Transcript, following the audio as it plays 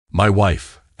My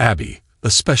wife, Abby,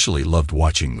 especially loved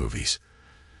watching movies.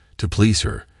 To please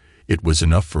her, it was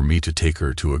enough for me to take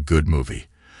her to a good movie,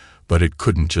 but it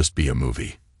couldn't just be a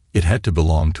movie. It had to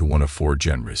belong to one of four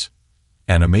genres: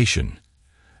 animation,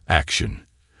 action,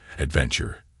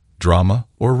 adventure, drama,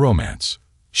 or romance.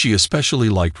 She especially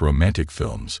liked romantic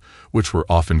films, which were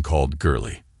often called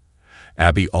girly.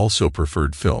 Abby also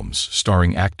preferred films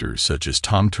starring actors such as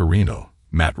Tom Torino,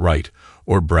 Matt Wright,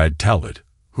 or Brad Talbot,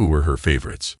 who were her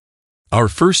favorites. Our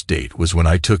first date was when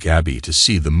I took Abby to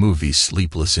see the movie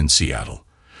Sleepless in Seattle.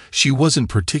 She wasn't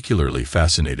particularly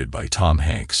fascinated by Tom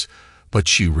Hanks, but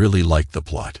she really liked the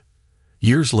plot.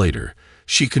 Years later,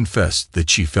 she confessed that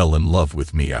she fell in love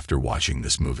with me after watching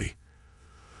this movie.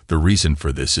 The reason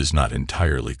for this is not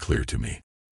entirely clear to me.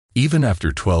 Even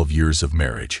after 12 years of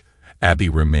marriage, Abby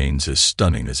remains as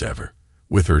stunning as ever.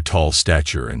 With her tall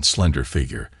stature and slender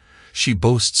figure, she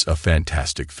boasts a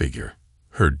fantastic figure.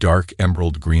 Her dark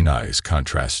emerald green eyes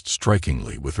contrast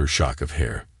strikingly with her shock of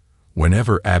hair.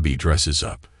 Whenever Abby dresses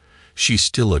up, she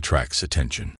still attracts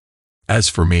attention. As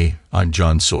for me, I'm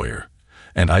John Sawyer,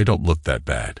 and I don't look that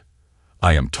bad.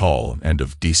 I am tall and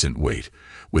of decent weight,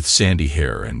 with sandy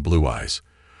hair and blue eyes.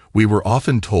 We were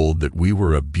often told that we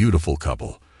were a beautiful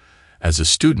couple. As a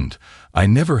student, I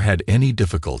never had any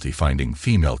difficulty finding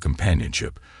female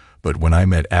companionship, but when I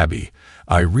met Abby,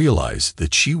 I realized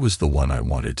that she was the one I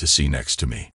wanted to see next to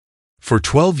me. For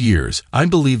 12 years, I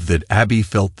believed that Abby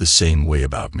felt the same way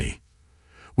about me.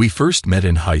 We first met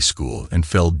in high school and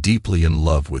fell deeply in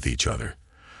love with each other.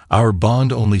 Our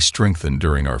bond only strengthened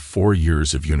during our 4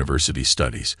 years of university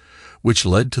studies, which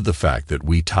led to the fact that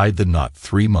we tied the knot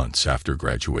 3 months after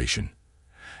graduation.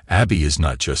 Abby is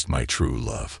not just my true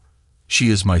love. She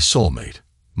is my soulmate,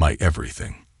 my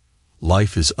everything.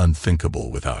 Life is unthinkable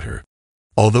without her.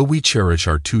 Although we cherish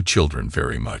our 2 children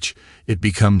very much, it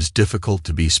becomes difficult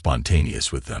to be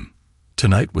spontaneous with them.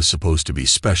 Tonight was supposed to be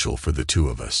special for the 2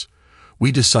 of us.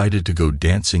 We decided to go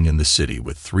dancing in the city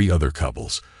with 3 other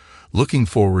couples, looking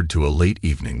forward to a late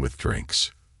evening with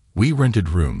drinks. We rented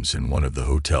rooms in one of the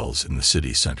hotels in the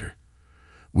city center.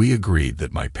 We agreed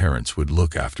that my parents would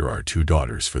look after our 2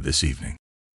 daughters for this evening.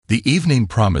 The evening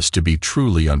promised to be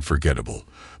truly unforgettable,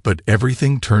 but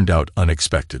everything turned out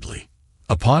unexpectedly.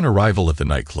 Upon arrival at the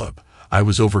nightclub, I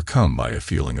was overcome by a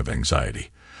feeling of anxiety,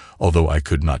 although I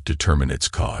could not determine its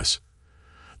cause.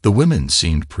 The women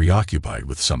seemed preoccupied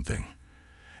with something,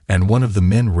 and one of the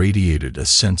men radiated a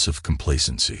sense of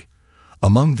complacency.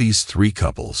 Among these 3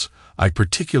 couples, I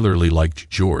particularly liked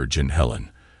George and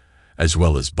Helen, as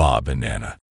well as Bob and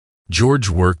Nana. George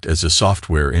worked as a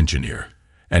software engineer,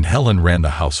 and Helen ran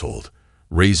the household,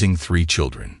 raising 3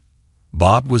 children.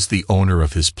 Bob was the owner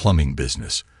of his plumbing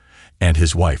business, and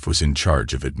his wife was in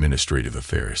charge of administrative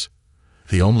affairs.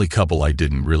 The only couple I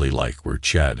didn't really like were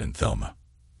Chad and Thelma.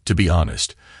 To be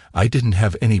honest, I didn't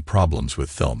have any problems with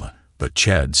Thelma, but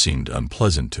Chad seemed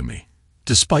unpleasant to me.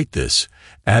 Despite this,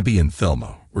 Abby and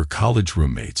Thelma were college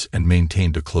roommates and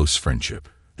maintained a close friendship.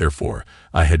 Therefore,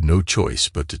 I had no choice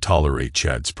but to tolerate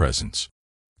Chad's presence.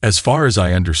 As far as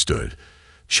I understood,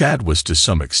 Chad was to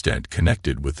some extent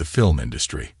connected with the film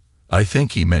industry. I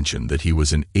think he mentioned that he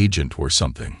was an agent or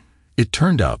something. It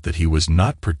turned out that he was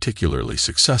not particularly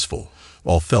successful,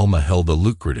 while Thelma held a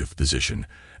lucrative position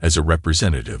as a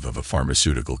representative of a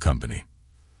pharmaceutical company.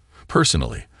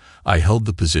 Personally, I held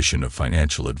the position of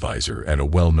financial advisor at a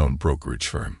well-known brokerage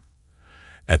firm.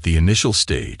 At the initial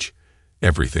stage,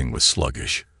 everything was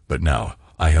sluggish, but now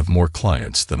I have more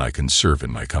clients than I can serve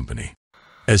in my company.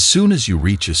 As soon as you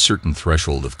reach a certain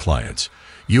threshold of clients,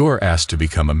 you are asked to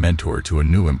become a mentor to a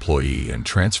new employee and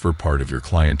transfer part of your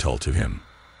clientele to him.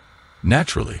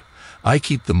 Naturally, I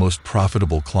keep the most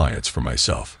profitable clients for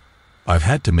myself. I've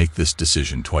had to make this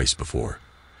decision twice before,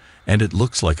 and it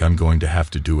looks like I'm going to have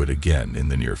to do it again in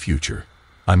the near future.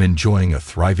 I'm enjoying a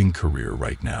thriving career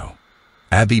right now.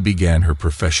 Abby began her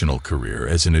professional career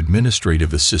as an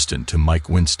administrative assistant to Mike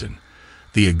Winston,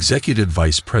 the executive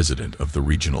vice president of the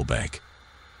regional bank.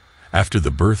 After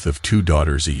the birth of 2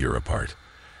 daughters a year apart,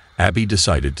 Abby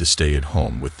decided to stay at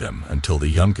home with them until the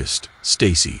youngest,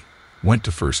 Stacy, went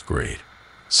to 1st grade.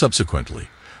 Subsequently,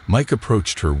 Mike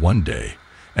approached her one day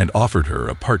and offered her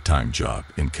a part-time job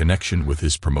in connection with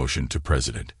his promotion to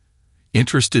president.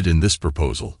 Interested in this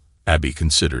proposal, Abby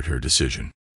considered her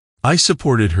decision. I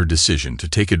supported her decision to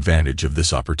take advantage of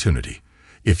this opportunity.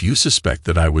 If you suspect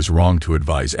that I was wrong to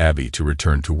advise Abby to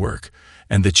return to work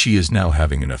and that she is now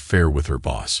having an affair with her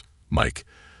boss, Mike,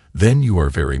 then you are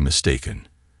very mistaken.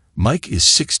 Mike is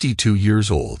 62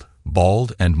 years old,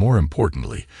 bald, and more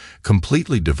importantly,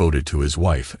 completely devoted to his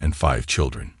wife and 5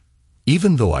 children.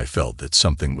 Even though I felt that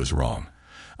something was wrong,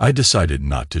 I decided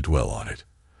not to dwell on it.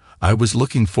 I was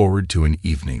looking forward to an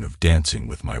evening of dancing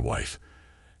with my wife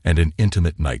and an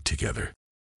intimate night together.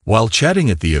 While chatting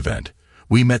at the event,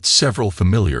 we met several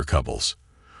familiar couples.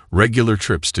 Regular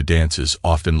trips to dances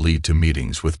often lead to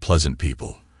meetings with pleasant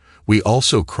people. We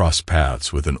also crossed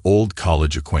paths with an old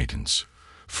college acquaintance,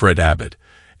 Fred Abbott,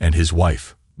 and his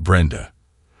wife, Brenda.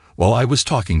 While I was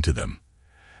talking to them,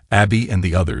 Abby and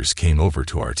the others came over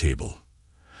to our table.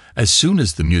 As soon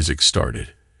as the music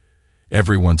started,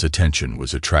 everyone's attention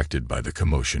was attracted by the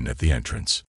commotion at the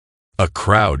entrance. A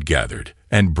crowd gathered,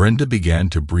 and Brenda began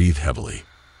to breathe heavily.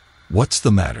 "What's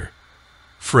the matter?"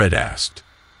 Fred asked.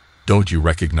 "Don't you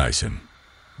recognize him?"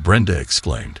 Brenda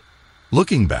exclaimed.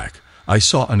 Looking back, I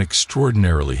saw an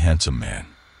extraordinarily handsome man.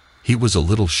 He was a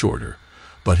little shorter,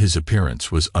 but his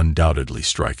appearance was undoubtedly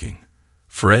striking.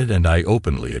 Fred and I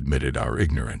openly admitted our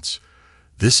ignorance.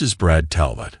 "This is Brad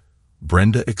Talbot,"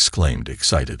 Brenda exclaimed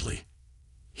excitedly.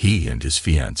 He and his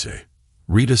fiancée,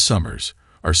 Rita Summers,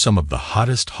 are some of the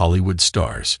hottest Hollywood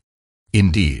stars.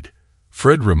 "Indeed,"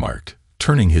 Fred remarked,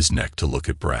 turning his neck to look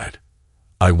at Brad.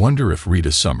 "I wonder if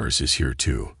Rita Summers is here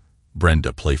too,"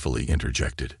 Brenda playfully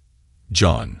interjected.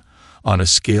 "John, on a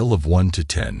scale of 1 to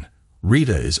 10,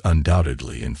 Rita is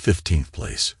undoubtedly in 15th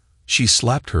place." She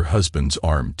slapped her husband's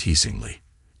arm teasingly.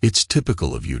 "It's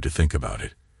typical of you to think about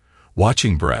it."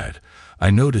 Watching Brad, I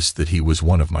noticed that he was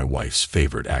one of my wife's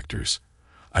favorite actors.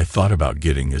 I thought about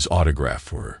getting his autograph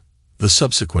for her. The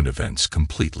subsequent events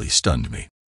completely stunned me.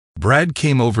 Brad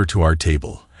came over to our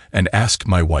table and asked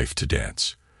my wife to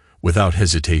dance. Without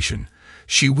hesitation,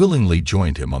 she willingly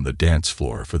joined him on the dance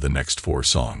floor for the next 4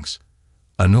 songs.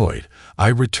 Annoyed, I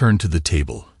returned to the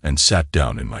table and sat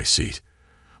down in my seat.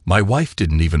 My wife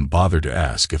didn't even bother to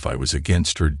ask if I was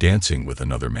against her dancing with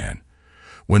another man.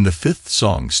 When the 5th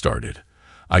song started,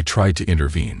 I tried to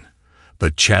intervene,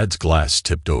 but Chad's glass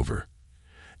tipped over,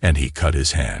 and he cut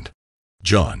his hand.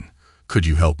 "John, could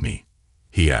you help me?"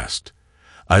 he asked.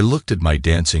 I looked at my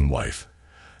dancing wife,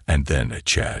 and then at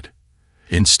Chad.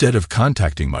 Instead of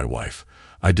contacting my wife,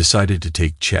 I decided to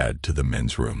take Chad to the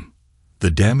men's room. The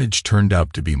damage turned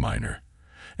out to be minor,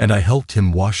 and I helped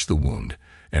him wash the wound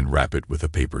and wrap it with a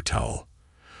paper towel.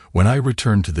 When I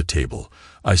returned to the table,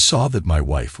 I saw that my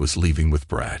wife was leaving with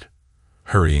Brad.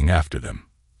 Hurrying after them,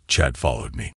 Chad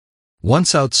followed me.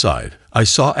 Once outside, I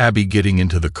saw Abby getting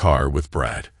into the car with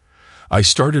Brad. I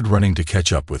started running to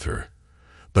catch up with her,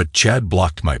 but Chad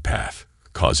blocked my path,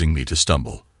 causing me to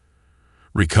stumble.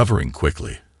 Recovering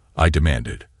quickly, I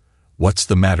demanded, "What's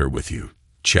the matter with you,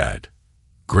 Chad?"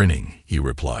 Grinning, he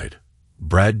replied,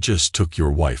 "Brad just took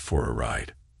your wife for a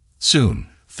ride." Soon,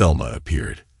 Thelma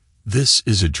appeared. "This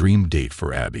is a dream date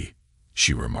for Abby,"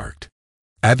 she remarked.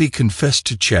 Abby confessed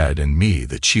to Chad and me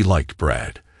that she liked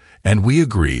Brad, and we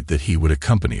agreed that he would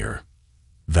accompany her.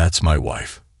 "That's my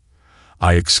wife,"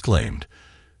 I exclaimed.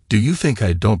 "Do you think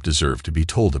I don't deserve to be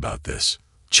told about this?"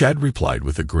 Chad replied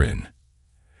with a grin.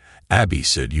 "Abby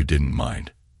said you didn't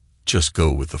mind. Just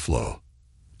go with the flow."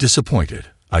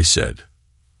 Disappointed, I said,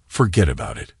 "Forget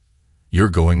about it. You're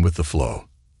going with the flow."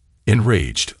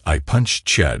 Enraged, I punched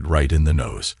Chad right in the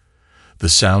nose. The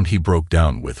sound he broke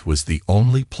down with was the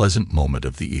only pleasant moment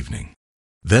of the evening.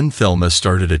 Then Thelma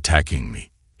started attacking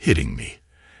me, hitting me,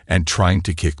 and trying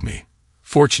to kick me.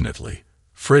 Fortunately,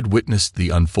 Fred witnessed the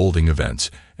unfolding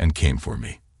events and came for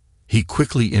me. He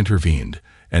quickly intervened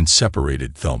and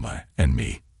separated Thelma and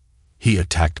me. He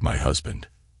attacked my husband.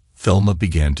 Thelma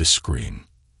began to scream.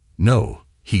 "No,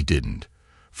 he didn't,"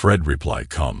 Fred replied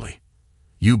calmly.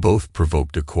 "You both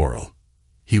provoked a quarrel.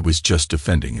 He was just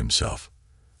defending himself."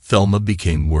 Thelma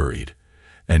became worried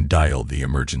and dialed the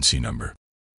emergency number.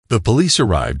 The police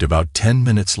arrived about 10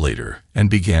 minutes later and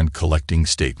began collecting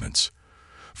statements.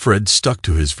 Fred stuck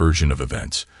to his version of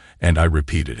events, and I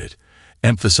repeated it,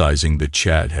 emphasizing that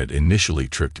Chad had initially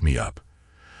tripped me up.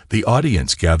 The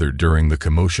audience gathered during the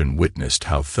commotion witnessed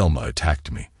how Thelma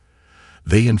attacked me.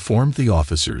 They informed the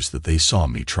officers that they saw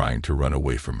me trying to run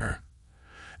away from her.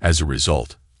 As a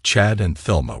result, Chad and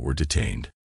Thelma were detained.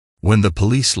 When the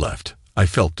police left, I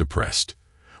felt depressed.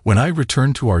 When I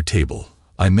returned to our table,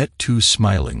 I met 2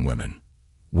 smiling women.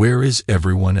 "Where is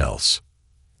everyone else?"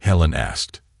 Helen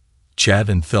asked. "Chad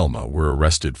and Thelma were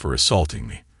arrested for assaulting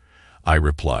me," I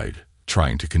replied,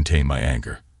 trying to contain my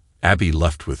anger. "Abby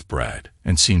left with Brad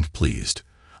and seemed pleased,"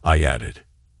 I added.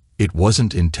 "It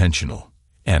wasn't intentional,"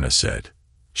 Anna said.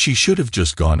 "She should have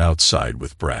just gone outside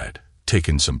with Brad,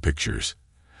 taken some pictures,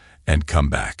 and come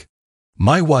back."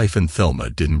 "My wife and Thelma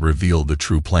didn't reveal the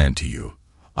true plan to you,"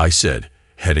 I said,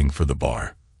 heading for the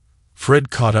bar. Fred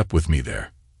caught up with me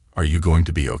there. "Are you going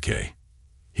to be okay?"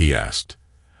 he asked.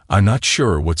 "I'm not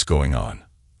sure what's going on,"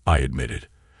 I admitted.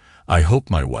 I hope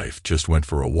my wife just went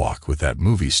for a walk with that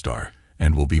movie star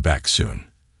and will be back soon.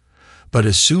 But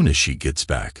as soon as she gets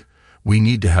back, we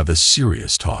need to have a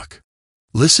serious talk."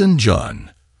 "Listen,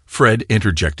 John," Fred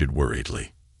interjected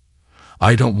worriedly.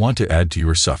 "I don't want to add to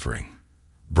your suffering.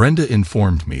 Brenda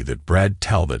informed me that Brad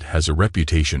Talbot has a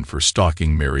reputation for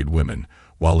stalking married women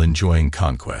while enjoying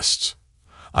conquests.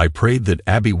 I prayed that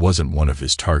Abby wasn't one of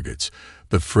his targets,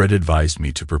 but Fred advised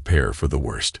me to prepare for the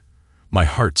worst. My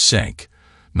heart sank,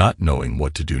 not knowing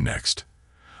what to do next.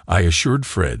 I assured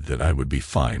Fred that I would be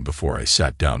fine before I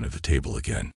sat down at the table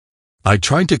again. I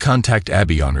tried to contact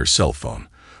Abby on her cell phone,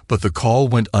 but the call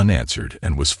went unanswered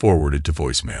and was forwarded to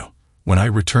voicemail. When I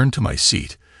returned to my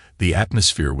seat, the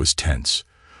atmosphere was tense.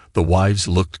 The wives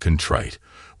looked contrite,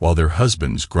 while their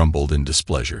husbands grumbled in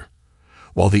displeasure.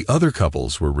 While the other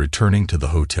couples were returning to the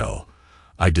hotel,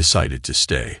 I decided to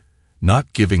stay,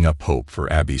 not giving up hope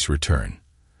for Abby's return.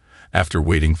 After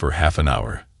waiting for half an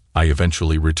hour, I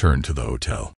eventually returned to the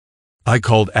hotel. I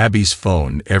called Abby's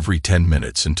phone every 10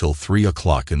 minutes until 3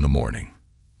 o'clock in the morning.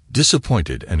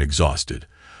 Disappointed and exhausted,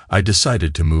 I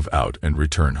decided to move out and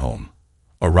return home.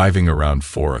 Arriving around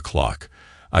 4 o'clock,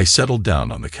 I settled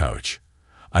down on the couch.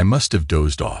 I must have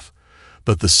dozed off,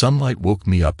 but the sunlight woke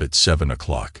me up at 7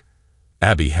 o'clock.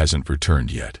 Abby hasn't returned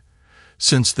yet.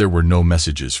 Since there were no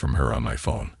messages from her on my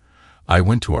phone, I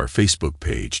went to our Facebook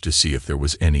page to see if there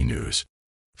was any news.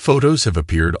 Photos have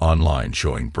appeared online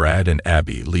showing Brad and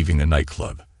Abby leaving a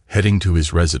nightclub, heading to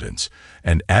his residence,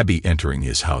 and Abby entering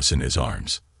his house in his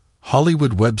arms.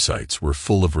 Hollywood websites were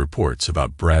full of reports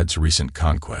about Brad's recent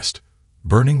conquest.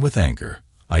 Burning with anger,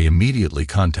 I immediately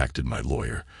contacted my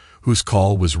lawyer, whose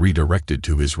call was redirected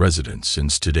to his residence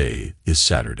since today is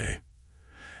Saturday.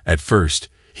 At first,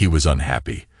 he was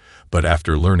unhappy, but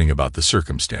after learning about the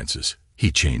circumstances,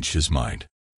 he changed his mind.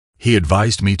 He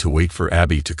advised me to wait for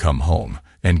Abby to come home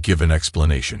and give an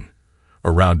explanation.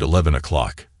 Around 11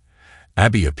 o'clock,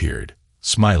 Abby appeared,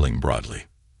 smiling broadly.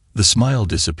 The smile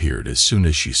disappeared as soon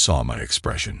as she saw my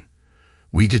expression.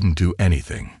 "We didn't do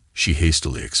anything," she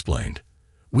hastily explained.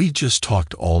 "We just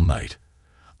talked all night.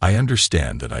 I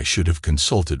understand that I should have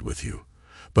consulted with you,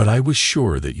 but I was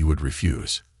sure that you would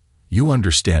refuse. You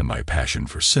understand my passion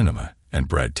for cinema and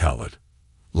Brad Talbot.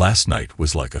 Last night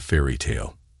was like a fairy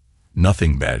tale.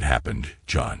 Nothing bad happened,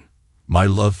 John. My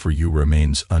love for you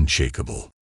remains unshakable."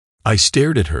 I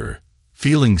stared at her,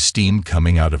 feeling steam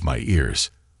coming out of my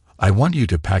ears. "I want you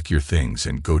to pack your things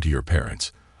and go to your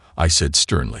parents," I said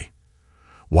sternly.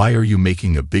 "Why are you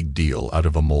making a big deal out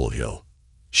of a molehill?"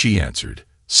 She answered,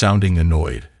 sounding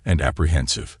annoyed and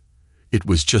apprehensive. "It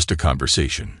was just a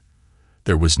conversation.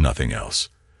 There was nothing else."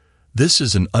 "This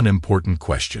is an unimportant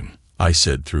question," I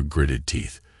said through gritted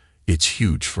teeth. "It's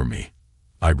huge for me.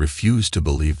 I refuse to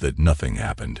believe that nothing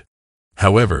happened.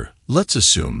 However, let's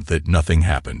assume that nothing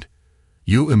happened.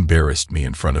 You embarrassed me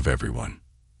in front of everyone.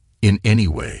 In any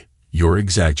way, you're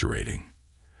exaggerating."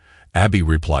 Abby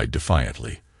replied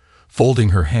defiantly, folding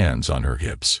her hands on her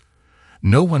hips.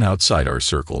 "No one outside our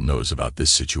circle knows about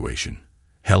this situation.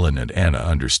 Helen and Anna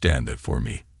understand that for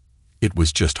me. It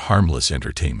was just harmless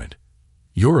entertainment."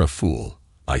 "You're a fool,"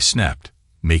 I snapped,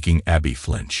 making Abby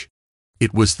flinch.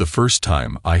 It was the first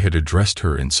time I had addressed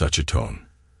her in such a tone.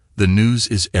 "The news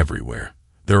is everywhere.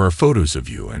 There are photos of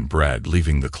you and Brad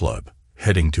leaving the club,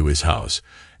 heading to his house,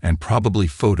 and probably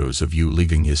photos of you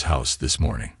leaving his house this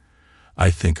morning.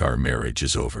 I think our marriage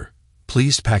is over.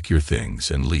 Please pack your things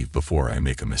and leave before I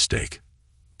make a mistake.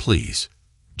 Please,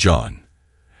 John."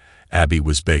 Abby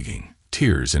was begging,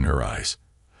 tears in her eyes.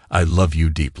 "I love you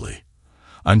deeply.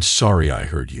 I'm sorry I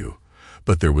hurt you,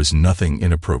 but there was nothing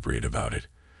inappropriate about it.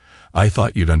 I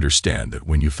thought you'd understand that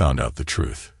when you found out the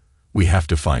truth. We have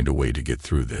to find a way to get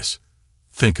through this.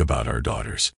 Think about our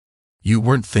daughters. You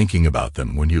weren't thinking about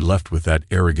them when you left with that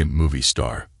arrogant movie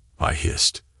star," I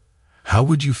hissed. "How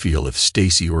would you feel if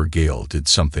Stacy or Gail did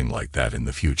something like that in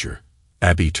the future?"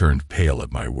 Abby turned pale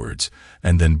at my words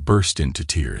and then burst into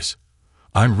tears.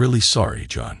 "I'm really sorry,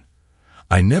 John.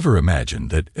 I never imagined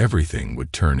that everything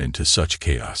would turn into such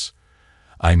chaos.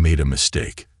 I made a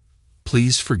mistake.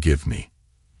 Please forgive me.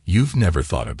 You've never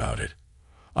thought about it,"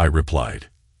 I replied,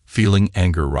 feeling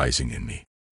anger rising in me.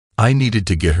 I needed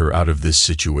to get her out of this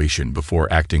situation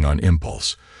before acting on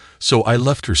impulse, so I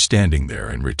left her standing there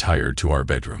and retired to our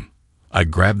bedroom. I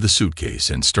grabbed the suitcase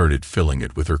and started filling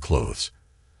it with her clothes.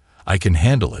 "I can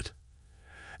handle it,"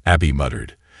 Abby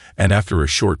muttered, and after a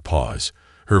short pause,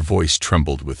 her voice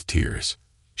trembled with tears.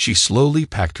 She slowly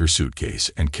packed her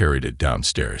suitcase and carried it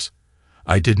downstairs.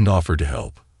 I didn't offer to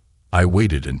help. I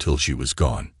waited until she was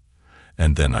gone,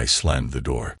 and then I slammed the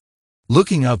door.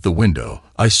 Looking out the window,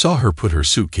 I saw her put her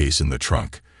suitcase in the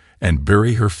trunk and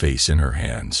bury her face in her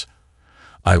hands.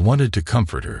 I wanted to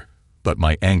comfort her, but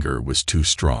my anger was too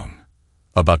strong.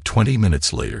 About 20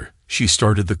 minutes later, she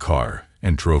started the car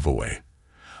and drove away.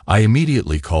 I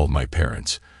immediately called my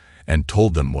parents and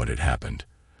told them what had happened.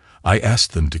 I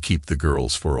asked them to keep the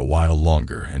girls for a while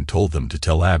longer and told them to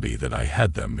tell Abby that I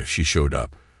had them if she showed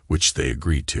up, which they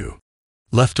agreed to.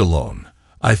 Left alone,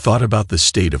 I thought about the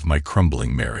state of my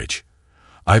crumbling marriage.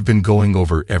 I've been going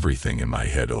over everything in my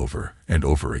head over and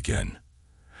over again.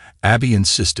 Abby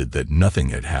insisted that nothing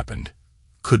had happened.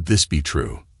 Could this be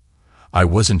true? I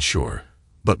wasn't sure,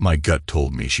 but my gut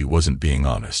told me she wasn't being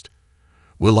honest.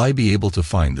 Will I be able to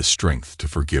find the strength to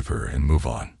forgive her and move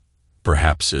on?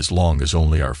 Perhaps as long as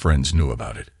only our friends knew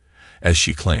about it, as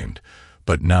she claimed,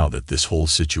 but now that this whole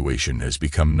situation has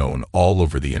become known all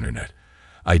over the internet,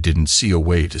 I didn't see a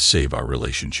way to save our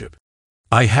relationship.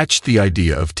 I hatched the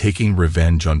idea of taking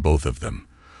revenge on both of them,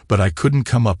 but I couldn't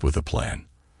come up with a plan.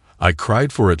 I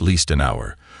cried for at least an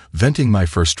hour, venting my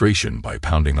frustration by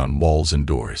pounding on walls and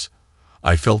doors.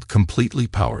 I felt completely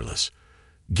powerless.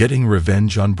 Getting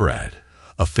revenge on Brad,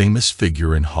 a famous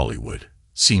figure in Hollywood,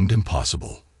 seemed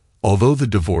impossible. Although the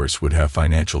divorce would have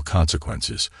financial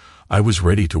consequences, I was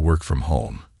ready to work from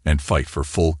home and fight for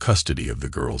full custody of the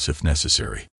girls if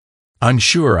necessary. I'm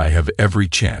sure I have every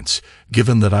chance,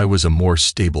 given that I was a more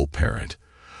stable parent.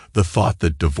 The thought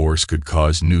that divorce could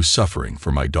cause new suffering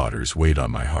for my daughters weighed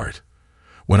on my heart.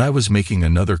 When I was making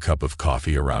another cup of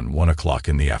coffee around 1 o'clock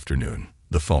in the afternoon,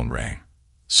 the phone rang.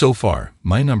 So far,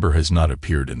 my number has not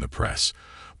appeared in the press,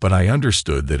 but I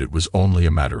understood that it was only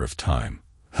a matter of time.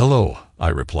 "Hello," I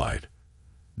replied.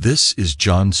 "This is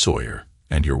John Sawyer,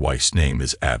 and your wife's name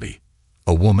is Abby,"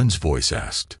 a woman's voice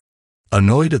asked.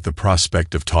 Annoyed at the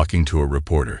prospect of talking to a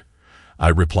reporter, I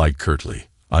replied curtly,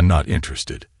 "I'm not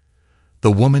interested."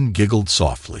 The woman giggled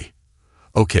softly.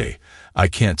 "Okay, I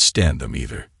can't stand them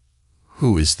either."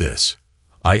 "Who is this?"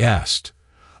 I asked,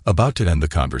 about to end the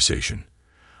conversation.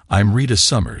 "I'm Rita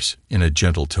Summers," in a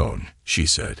gentle tone, she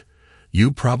said.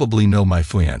 "You probably know my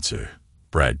fiancé,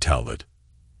 Brad Talbot."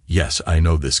 "Yes, I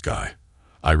know this guy,"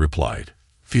 I replied,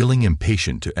 feeling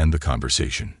impatient to end the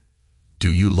conversation.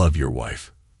 "Do you love your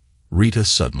wife?" Rita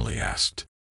suddenly asked.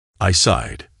 I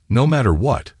sighed. No matter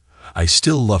what, I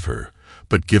still love her,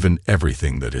 but given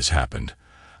everything that has happened,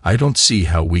 I don't see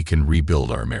how we can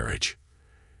rebuild our marriage.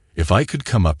 If I could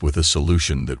come up with a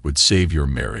solution that would save your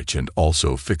marriage and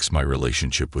also fix my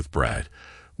relationship with Brad,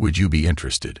 would you be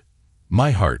interested?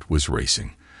 My heart was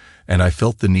racing, and I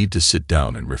felt the need to sit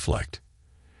down and reflect.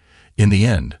 In the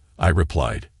end, I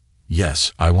replied,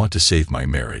 "Yes, I want to save my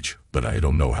marriage, but I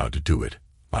don't know how to do it,"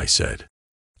 I said.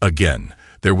 Again,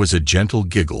 there was a gentle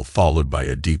giggle followed by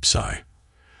a deep sigh.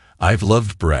 "I've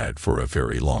loved Brad for a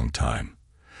very long time.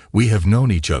 We have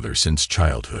known each other since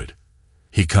childhood.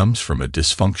 He comes from a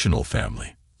dysfunctional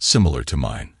family, similar to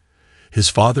mine. His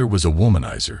father was a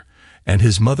womanizer, and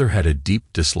his mother had a deep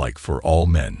dislike for all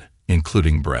men,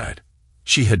 including Brad.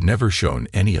 She had never shown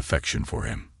any affection for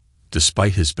him.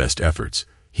 Despite his best efforts,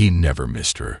 he never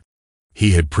missed her.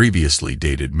 He had previously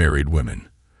dated married women.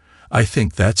 I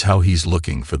think that's how he's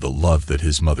looking for the love that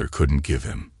his mother couldn't give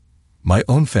him. My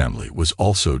own family was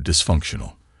also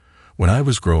dysfunctional. When I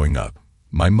was growing up,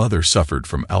 my mother suffered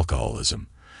from alcoholism,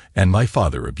 and my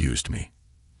father abused me.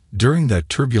 During that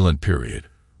turbulent period,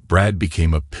 Brad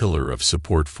became a pillar of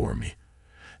support for me,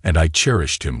 and I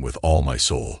cherished him with all my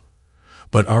soul.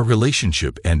 But our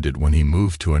relationship ended when he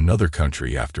moved to another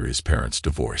country after his parents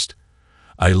divorced.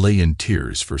 I lay in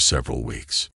tears for several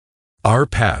weeks. Our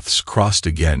paths crossed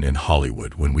again in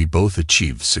Hollywood when we both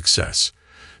achieved success.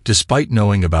 Despite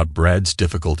knowing about Brad's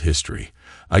difficult history,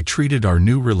 I treated our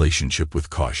new relationship with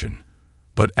caution.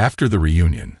 But after the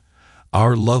reunion,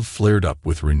 our love flared up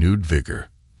with renewed vigor.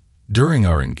 During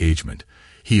our engagement,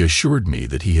 he assured me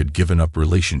that he had given up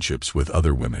relationships with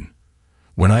other women.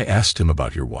 When I asked him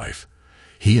about your wife,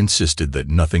 he insisted that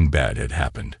nothing bad had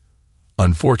happened.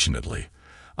 Unfortunately,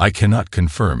 I cannot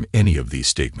confirm any of these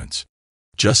statements.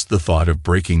 Just the thought of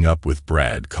breaking up with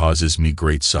Brad causes me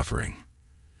great suffering.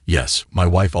 Yes, my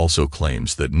wife also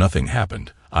claims that nothing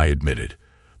happened, I admitted.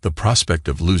 The prospect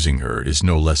of losing her is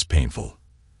no less painful.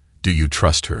 Do you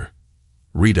trust her?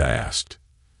 Rita asked.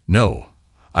 No,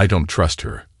 I don't trust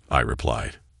her, I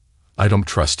replied. I don't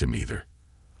trust him either.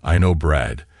 I know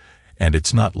Brad, and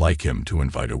it's not like him to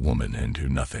invite a woman into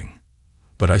nothing.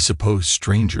 But I suppose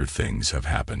stranger things have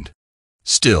happened.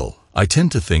 Still, I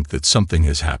tend to think that something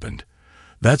has happened.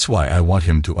 That's why I want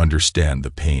him to understand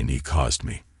the pain he caused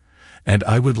me. And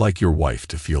I would like your wife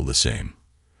to feel the same.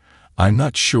 I'm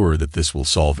not sure that this will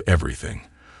solve everything,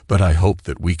 but I hope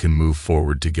that we can move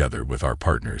forward together with our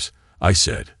partners, I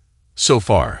said. So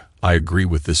far, I agree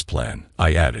with this plan,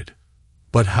 I added.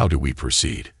 But how do we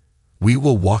proceed? We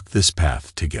will walk this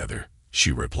path together,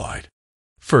 she replied.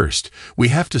 First, we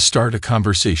have to start a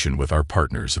conversation with our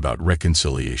partners about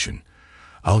reconciliation.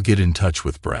 I'll get in touch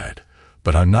with Brad,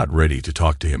 but I'm not ready to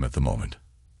talk to him at the moment.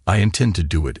 I intend to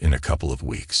do it in a couple of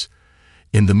weeks.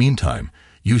 In the meantime,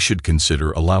 you should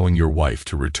consider allowing your wife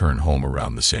to return home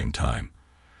around the same time.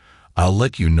 I'll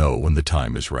let you know when the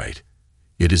time is right.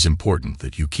 It is important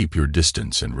that you keep your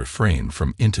distance and refrain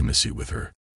from intimacy with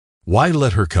her. Why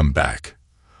let her come back?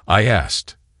 I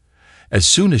asked. As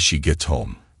soon as she gets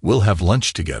home, we'll have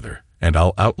lunch together, and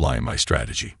I'll outline my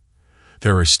strategy.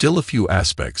 There are still a few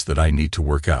aspects that I need to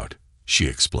work out, she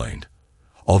explained.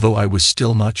 Although I was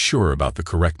still not sure about the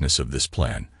correctness of this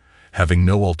plan, having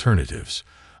no alternatives,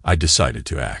 I decided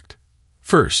to act.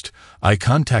 First, I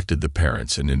contacted the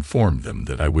parents and informed them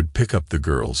that I would pick up the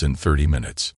girls in 30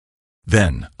 minutes.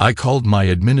 Then, I called my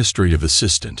administrative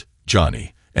assistant,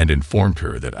 Johnny, and informed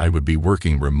her that I would be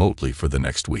working remotely for the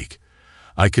next week.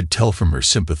 I could tell from her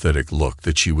sympathetic look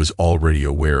that she was already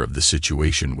aware of the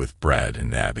situation with Brad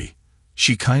and Abby.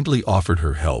 She kindly offered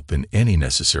her help in any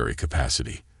necessary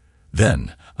capacity.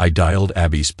 Then, I dialed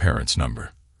Abby's parents'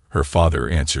 number. Her father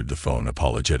answered the phone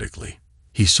apologetically.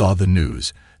 He saw the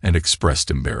news and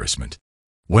expressed embarrassment.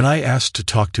 When I asked to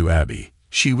talk to Abby,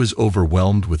 she was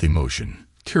overwhelmed with emotion,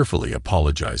 tearfully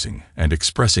apologizing and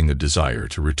expressing a desire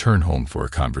to return home for a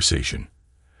conversation.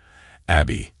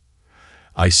 Abby,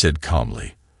 I said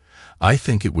calmly, I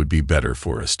think it would be better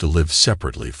for us to live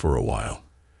separately for a while.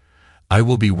 I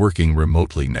will be working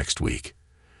remotely next week.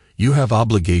 You have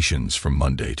obligations from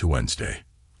Monday to Wednesday.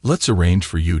 Let's arrange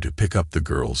for you to pick up the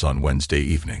girls on Wednesday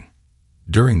evening.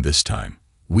 During this time,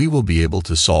 we will be able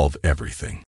to solve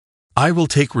everything. I will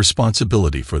take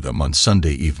responsibility for them on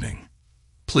Sunday evening.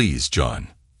 Please, John,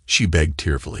 she begged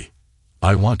tearfully.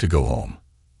 I want to go home.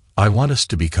 I want us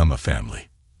to become a family.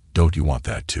 Don't you want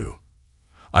that too?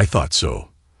 I thought so,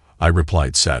 I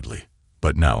replied sadly,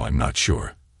 but now I'm not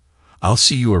sure. I'll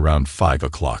see you around 5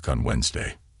 o'clock on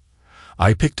Wednesday.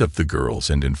 I picked up the girls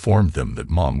and informed them that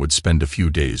Mom would spend a few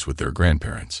days with their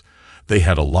grandparents. They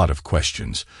had a lot of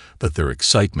questions, but their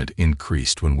excitement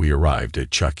increased when we arrived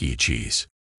at Chuck E. Cheese.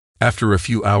 After a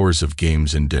few hours of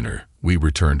games and dinner, we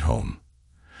returned home.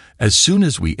 As soon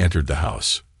as we entered the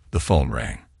house, the phone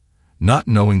rang. Not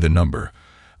knowing the number,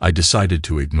 I decided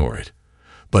to ignore it,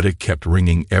 but it kept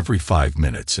ringing every 5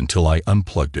 minutes until I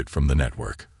unplugged it from the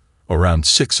network. Around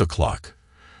 6 o'clock,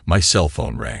 my cell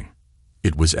phone rang.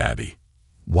 It was Abby.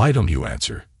 Why don't you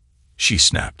answer? She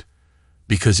snapped.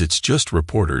 Because it's just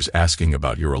reporters asking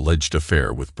about your alleged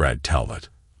affair with Brad Talbot,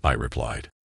 I replied.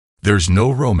 There's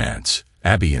no romance,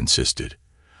 Abby insisted.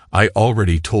 I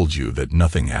already told you that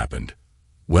nothing happened.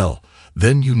 Well,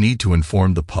 then you need to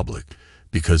inform the public,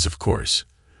 because of course,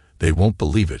 they won't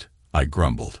believe it, I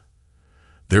grumbled.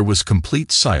 There was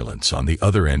complete silence on the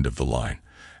other end of the line,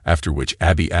 after which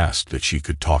Abby asked if she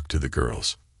could talk to the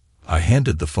girls. I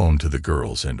handed the phone to the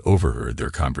girls and overheard their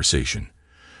conversation.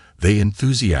 They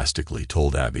enthusiastically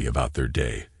told Abby about their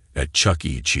day at Chuck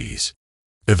E. Cheese.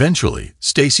 Eventually,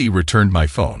 Stacy returned my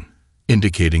phone,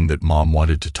 indicating that Mom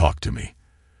wanted to talk to me.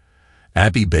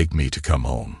 Abby begged me to come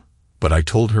home, but I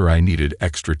told her I needed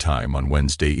extra time on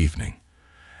Wednesday evening.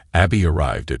 Abby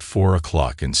arrived at 4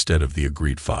 o'clock instead of the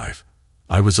agreed 5.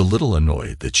 I was a little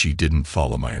annoyed that she didn't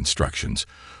follow my instructions,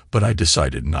 but I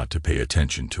decided not to pay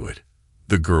attention to it.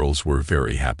 The girls were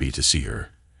very happy to see her,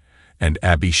 and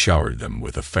Abby showered them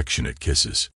with affectionate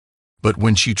kisses. But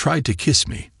when she tried to kiss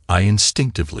me, I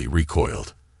instinctively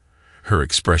recoiled. Her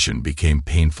expression became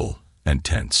painful and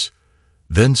tense.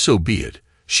 Then so be it,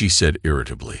 she said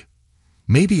irritably.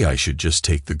 Maybe I should just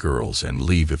take the girls and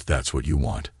leave if that's what you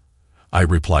want. I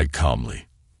replied calmly,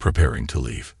 preparing to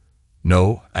leave.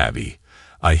 No, Abby,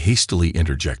 I hastily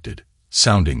interjected,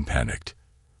 sounding panicked.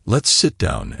 Let's sit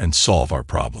down and solve our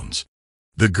problems.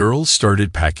 The girls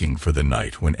started packing for the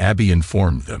night when Abby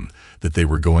informed them that they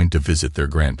were going to visit their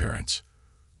grandparents.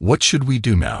 What should we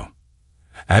do now?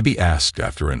 Abby asked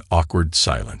after an awkward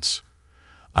silence.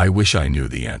 I wish I knew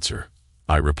the answer,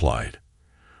 I replied.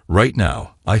 Right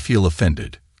now, I feel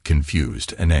offended,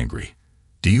 confused, and angry.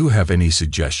 Do you have any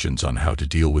suggestions on how to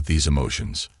deal with these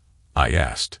emotions? I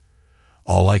asked.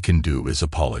 All I can do is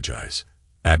apologize,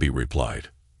 Abby replied,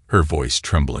 her voice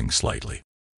trembling slightly.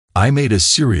 I made a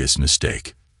serious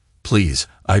mistake. Please,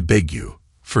 I beg you,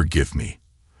 forgive me.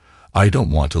 I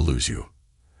don't want to lose you.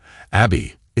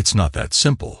 Abby, it's not that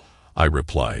simple, I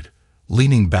replied,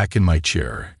 leaning back in my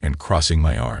chair and crossing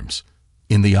my arms.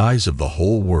 In the eyes of the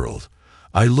whole world,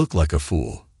 I look like a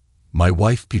fool. My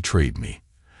wife betrayed me,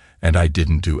 and I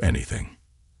didn't do anything.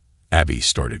 Abby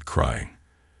started crying.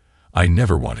 I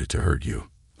never wanted to hurt you,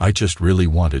 I just really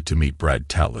wanted to meet Brad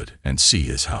Talbot and see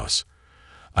his house.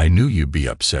 I knew you'd be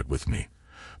upset with me,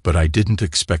 but I didn't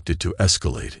expect it to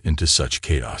escalate into such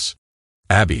chaos.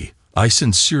 Abby, I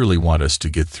sincerely want us to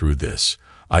get through this,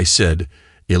 I said,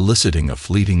 eliciting a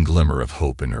fleeting glimmer of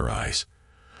hope in her eyes.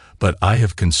 But I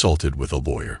have consulted with a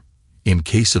lawyer. In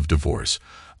case of divorce,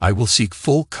 I will seek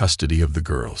full custody of the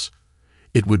girls.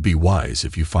 It would be wise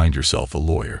if you find yourself a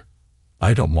lawyer.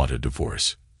 I don't want a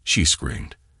divorce, she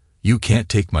screamed. You can't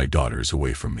take my daughters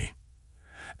away from me.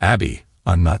 Abby,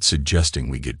 I'm not suggesting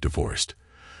we get divorced,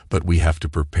 but we have to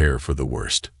prepare for the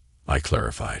worst, I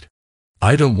clarified.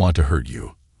 I don't want to hurt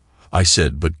you, I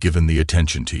said, but given the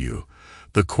attention to you,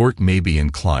 the court may be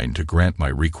inclined to grant my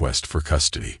request for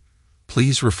custody.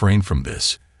 Please refrain from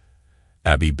this,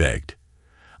 Abby begged.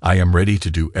 I am ready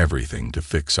to do everything to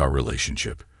fix our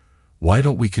relationship. Why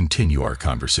don't we continue our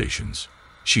conversations?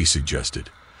 She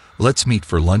suggested. Let's meet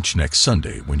for lunch next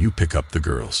Sunday when you pick up the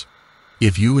girls.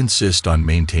 If you insist on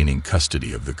maintaining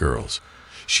custody of the girls,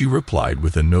 she replied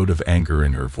with a note of anger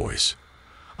in her voice.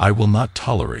 I will not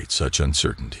tolerate such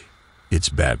uncertainty. It's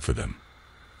bad for them.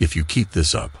 If you keep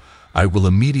this up, I will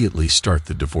immediately start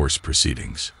the divorce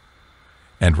proceedings.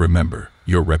 And remember,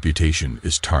 your reputation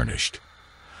is tarnished.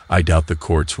 I doubt the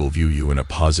courts will view you in a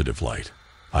positive light,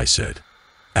 I said.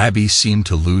 Abby seemed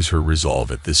to lose her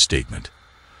resolve at this statement.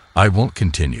 I won't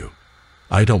continue.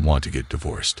 I don't want to get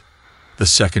divorced. The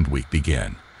second week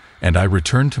began, and I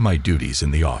returned to my duties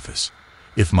in the office.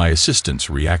 If my assistants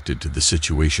reacted to the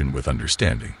situation with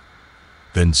understanding,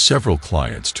 then several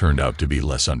clients turned out to be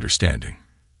less understanding.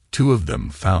 2 of them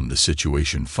found the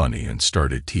situation funny and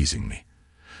started teasing me.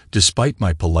 Despite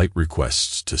my polite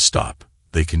requests to stop,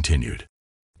 they continued.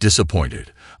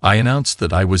 Disappointed, I announced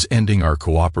that I was ending our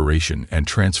cooperation and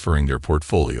transferring their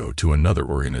portfolio to another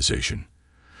organization.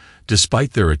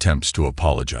 Despite their attempts to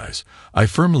apologize, I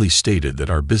firmly stated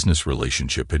that our business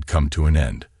relationship had come to an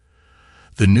end.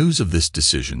 The news of this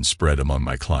decision spread among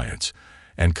my clients,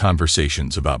 and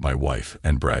conversations about my wife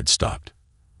and Brad stopped.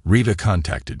 Rita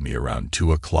contacted me around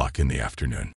 2 o'clock in the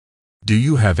afternoon. Do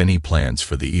you have any plans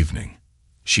for the evening?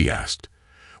 She asked.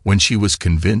 When she was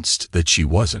convinced that she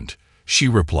wasn't, she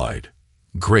replied,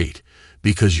 Great,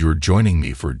 because you're joining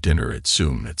me for dinner at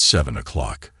Zoom at 7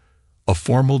 o'clock. A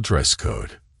formal dress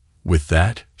code. With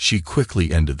that, she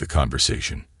quickly ended the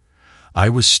conversation. I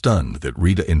was stunned that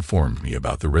Rita informed me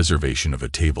about the reservation of a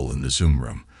table in the Zoom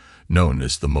room, known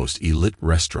as the most elite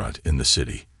restaurant in the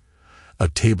city. A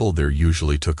table there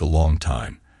usually took a long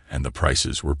time, and the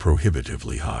prices were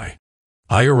prohibitively high.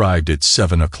 I arrived at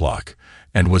 7 o'clock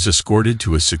and was escorted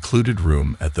to a secluded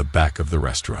room at the back of the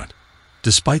restaurant.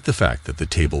 Despite the fact that the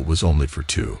table was only for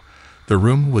 2, the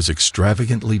room was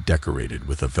extravagantly decorated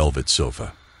with a velvet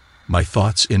sofa. My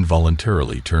thoughts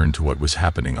involuntarily turned to what was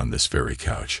happening on this very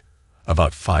couch.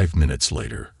 About 5 minutes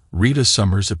later, Rita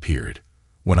Summers appeared.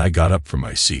 When I got up from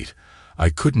my seat, I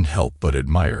couldn't help but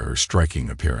admire her striking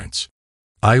appearance.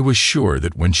 I was sure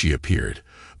that when she appeared,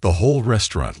 the whole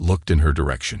restaurant looked in her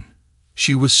direction.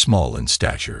 She was small in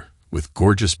stature, with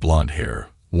gorgeous blonde hair,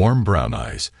 warm brown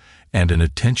eyes, and an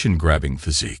attention-grabbing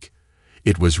physique.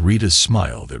 It was Rita's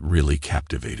smile that really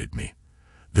captivated me.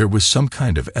 There was some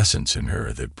kind of essence in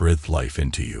her that breathed life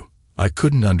into you. I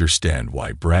couldn't understand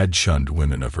why Brad shunned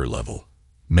women of her level.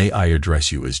 May I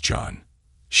address you as John?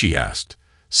 She asked,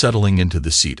 settling into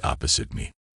the seat opposite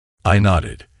me. I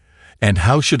nodded. And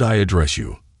how should I address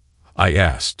you? I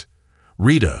asked.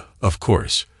 Rita, of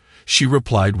course, she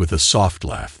replied with a soft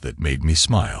laugh that made me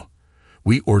smile.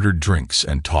 We ordered drinks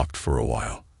and talked for a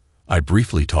while. I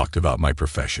briefly talked about my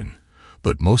profession,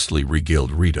 but mostly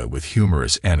regaled Rita with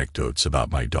humorous anecdotes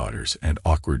about my daughters and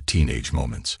awkward teenage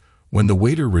moments. When the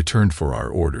waiter returned for our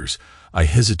orders, I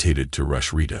hesitated to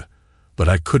rush Rita, but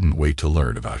I couldn't wait to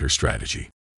learn about her strategy.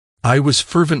 I was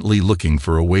fervently looking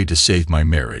for a way to save my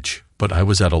marriage, but I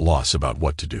was at a loss about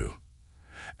what to do.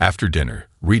 After dinner,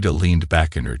 Rita leaned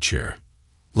back in her chair.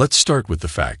 Let's start with the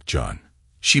fact, John,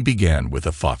 she began with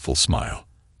a thoughtful smile,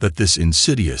 that this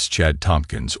insidious Chad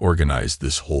Tompkins organized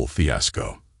this whole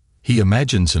fiasco. He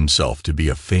imagines himself to be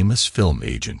a famous film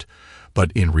agent,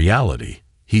 but in reality,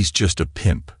 he's just a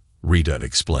pimp, Rita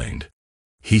explained.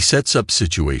 He sets up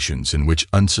situations in which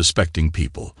unsuspecting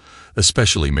people,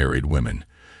 especially married women,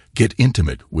 get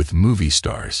intimate with movie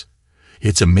stars.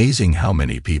 It's amazing how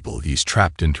many people he's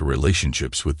trapped into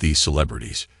relationships with these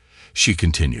celebrities, she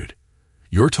continued.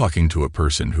 You're talking to a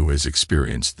person who has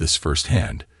experienced this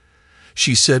firsthand,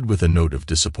 she said with a note of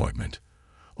disappointment.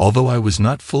 Although I was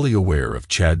not fully aware of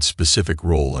Chad's specific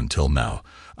role until now,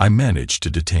 I managed to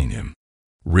detain him.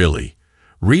 Really?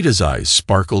 Rita's eyes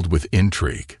sparkled with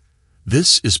intrigue.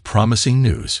 This is promising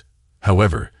news.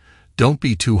 However, Don't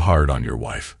be too hard on your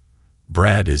wife.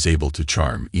 Brad is able to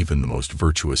charm even the most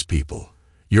virtuous people.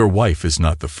 Your wife is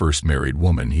not the first married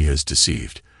woman he has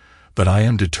deceived, but I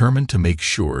am determined to make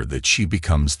sure that she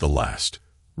becomes the last,"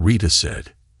 Rita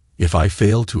said. "If I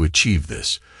fail to achieve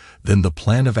this, then the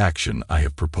plan of action I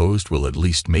have proposed will at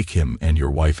least make him and your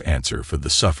wife answer for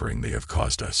the suffering they have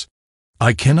caused us.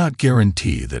 I cannot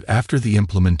guarantee that after the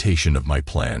implementation of my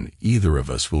plan either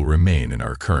of us will remain in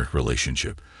our current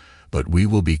relationship, but we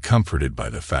will be comforted by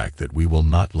the fact that we will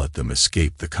not let them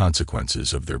escape the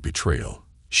consequences of their betrayal,"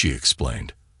 she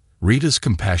explained. Rita's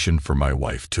compassion for my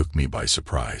wife took me by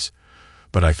surprise,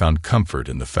 but I found comfort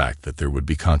in the fact that there would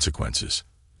be consequences.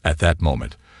 At that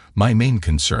moment, my main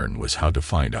concern was how to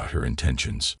find out her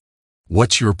intentions.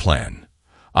 "What's your plan?"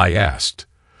 I asked.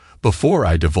 "Before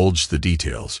I divulge the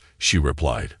details," she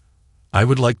replied, "I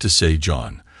would like to say,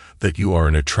 John, that you are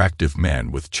an attractive man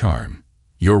with charm.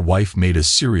 Your wife made a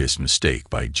serious mistake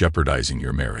by jeopardizing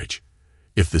your marriage.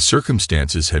 If the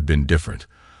circumstances had been different,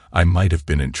 I might have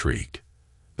been intrigued."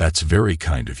 "That's very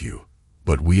kind of you,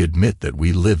 but we admit that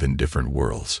we live in different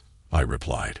worlds," I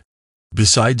replied.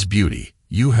 "Besides beauty,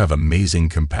 you have amazing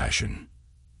compassion.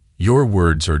 Your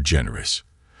words are generous.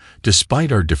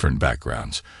 Despite our different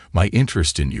backgrounds, my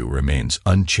interest in you remains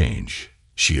unchanged,"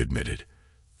 she admitted.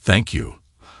 "Thank you,"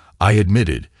 I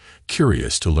admitted,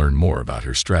 curious to learn more about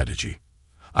her strategy.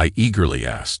 I eagerly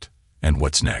asked, "And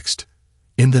what's next?"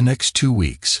 "In the next 2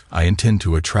 weeks, I intend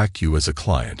to attract you as a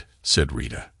client," said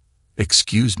Rita.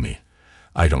 "Excuse me,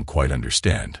 I don't quite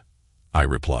understand," I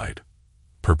replied,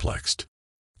 perplexed.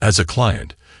 "As a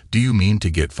client, do you mean to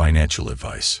get financial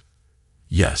advice?"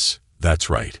 "Yes, that's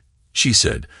right," she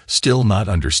said, still not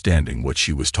understanding what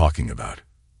she was talking about.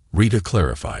 Rita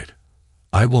clarified,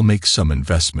 "I will make some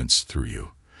investments through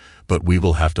you, but we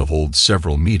will have to hold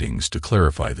several meetings to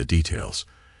clarify the details.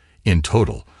 In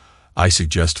total, I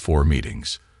suggest 4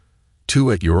 meetings,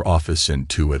 2 at your office and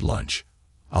 2 at lunch.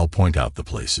 I'll point out the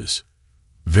places."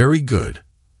 "Very good,"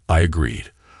 I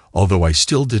agreed, although I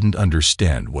still didn't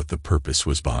understand what the purpose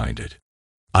was behind it.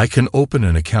 "I can open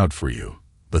an account for you,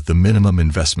 but the minimum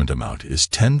investment amount is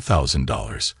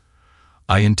 $10,000.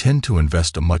 "I intend to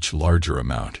invest a much larger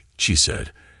amount," she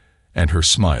said, and her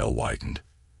smile widened.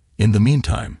 "In the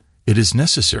meantime, it is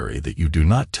necessary that you do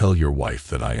not tell your wife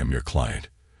that I am your client.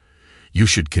 You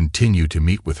should continue to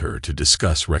meet with her to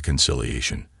discuss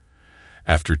reconciliation.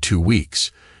 After 2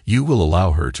 weeks, you will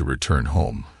allow her to return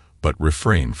home, but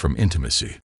refrain from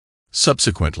intimacy.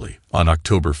 Subsequently, on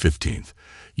October 15th,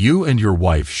 you and your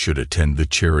wife should attend the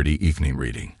charity evening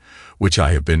reading, which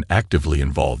I have been actively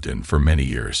involved in for many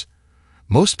years.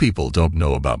 Most people don't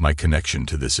know about my connection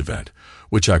to this event,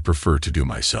 which I prefer to do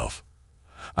myself.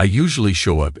 I usually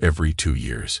show up every 2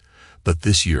 years, but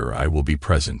this year I will be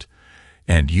present,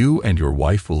 and you and your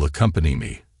wife will accompany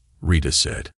me," Rita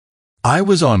said. "I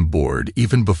was on board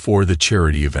even before the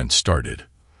charity event started,"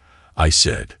 I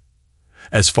said.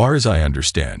 "As far as I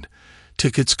understand,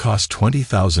 tickets cost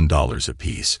 $20,000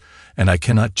 apiece, and I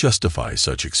cannot justify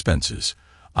such expenses,"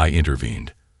 I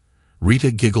intervened.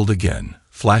 Rita giggled again,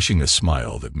 flashing a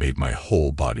smile that made my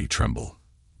whole body tremble.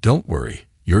 "Don't worry,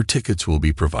 your tickets will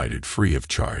be provided free of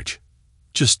charge.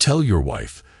 Just tell your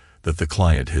wife that the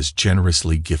client has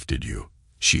generously gifted you,"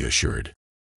 she assured.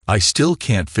 "I still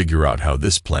can't figure out how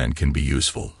this plan can be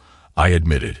useful," I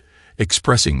admitted,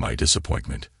 expressing my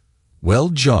disappointment. "Well,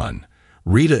 John,"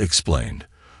 Rita explained,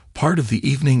 "part of the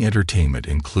evening entertainment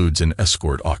includes an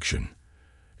escort auction."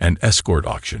 "An escort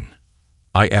auction?"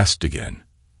 I asked again.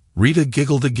 Rita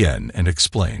giggled again and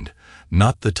explained,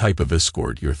 "Not the type of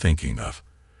escort you're thinking of.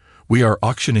 We are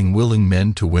auctioning willing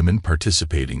men to women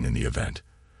participating in the event.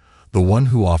 The one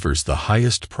who offers the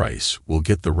highest price will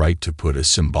get the right to put a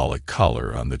symbolic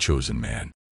collar on the chosen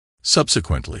man.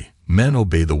 Subsequently, men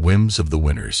obey the whims of the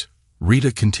winners,"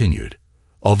 Rita continued.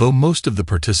 "Although most of the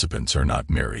participants are not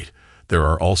married, there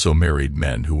are also married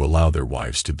men who allow their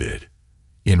wives to bid.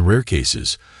 In rare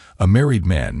cases, a married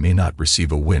man may not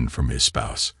receive a win from his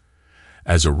spouse.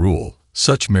 As a rule,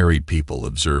 such married people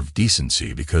observe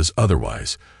decency because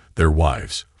otherwise, their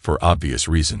wives, for obvious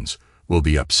reasons, will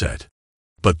be upset.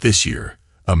 But this year,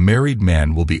 a married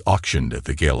man will be auctioned at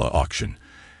the gala auction,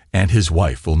 and his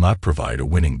wife will not provide a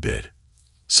winning bid.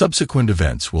 Subsequent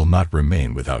events will not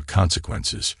remain without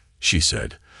consequences," she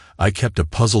said. I kept a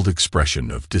puzzled expression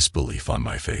of disbelief on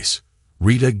my face.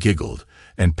 Rita giggled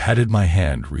and patted my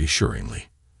hand reassuringly.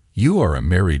 "You are a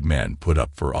married man put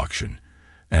up for auction,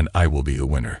 and I will be the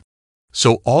winner.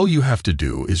 So all you have to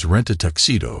do is rent a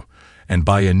tuxedo and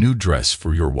buy a new dress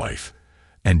for your wife,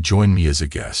 and join me as a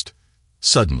guest."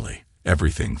 Suddenly,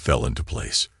 everything fell into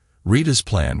place. Rita's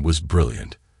plan was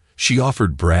brilliant. She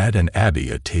offered Brad and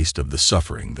Abby a taste of the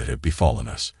suffering that had befallen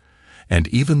us, and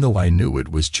even though I knew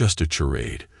it was just a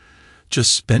charade,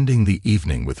 just spending the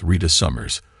evening with Rita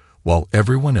Summers, while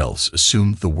everyone else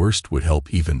assumed the worst would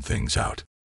help even things out.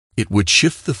 It would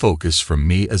shift the focus from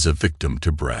me as a victim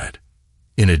to Brad.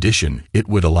 In addition, it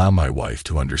would allow my wife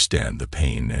to understand the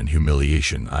pain and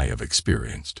humiliation I have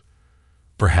experienced.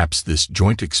 Perhaps this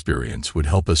joint experience would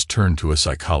help us turn to a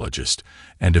psychologist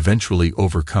and eventually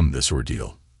overcome this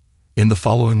ordeal. In the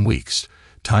following weeks,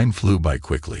 time flew by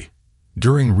quickly.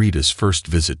 During Rita's first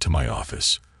visit to my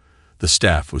office, the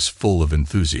staff was full of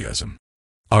enthusiasm.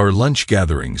 Our lunch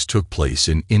gatherings took place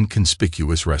in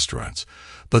inconspicuous restaurants,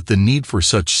 but the need for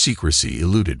such secrecy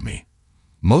eluded me.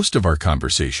 Most of our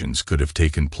conversations could have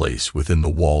taken place within the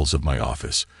walls of my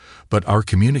office, but our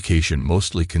communication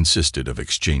mostly consisted of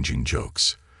exchanging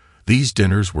jokes. These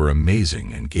dinners were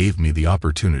amazing and gave me the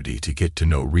opportunity to get to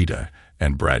know Rita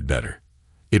and Brad better.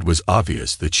 It was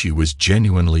obvious that she was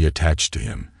genuinely attached to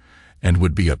him and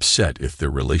would be upset if their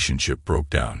relationship broke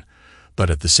down, but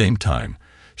at the same time,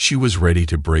 she was ready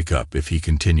to break up if he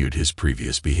continued his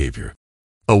previous behavior.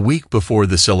 A week before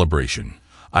the celebration,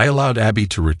 I allowed Abby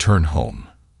to return home,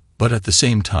 but at the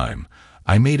same time,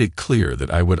 I made it clear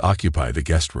that I would occupy the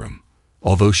guest room.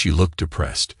 Although she looked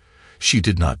depressed, she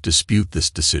did not dispute this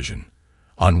decision.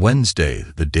 On Wednesday,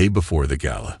 the day before the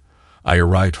gala, I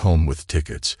arrived home with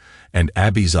tickets, and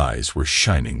Abby's eyes were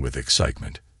shining with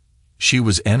excitement. She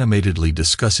was animatedly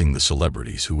discussing the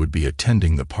celebrities who would be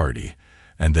attending the party,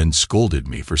 and then scolded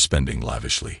me for spending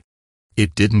lavishly.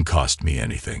 It didn't cost me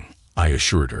anything, I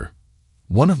assured her.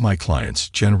 One of my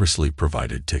clients generously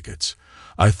provided tickets.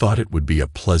 I thought it would be a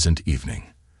pleasant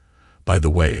evening. By the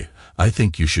way, I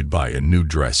think you should buy a new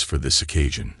dress for this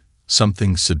occasion,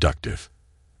 something seductive.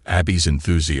 Abby's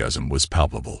enthusiasm was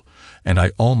palpable, and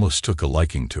I almost took a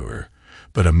liking to her,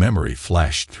 but a memory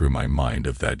flashed through my mind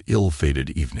of that ill-fated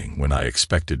evening when I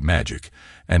expected magic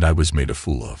and I was made a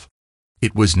fool of.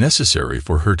 It was necessary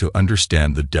for her to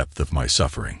understand the depth of my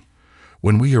suffering.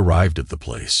 When we arrived at the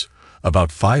place,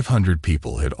 about 500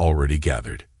 people had already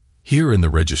gathered. Here in the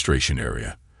registration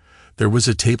area, there was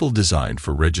a table designed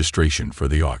for registration for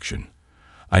the auction.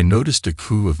 I noticed a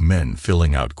crew of men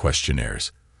filling out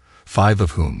questionnaires, 5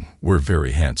 of whom were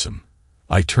very handsome.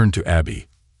 I turned to Abby,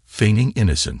 feigning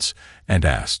innocence, and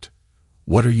asked,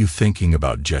 "What are you thinking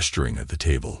about gesturing at the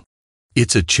table?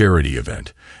 It's a charity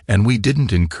event, and we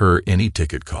didn't incur any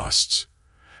ticket costs.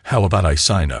 How about I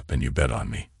sign up and you bet on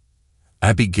me?"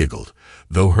 Abby giggled,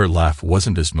 though her laugh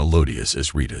wasn't as melodious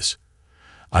as Rita's.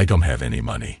 "I don't have any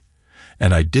money,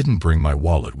 and I didn't bring my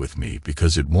wallet with me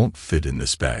because it won't fit in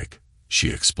this bag," she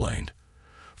explained.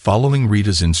 Following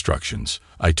Rita's instructions,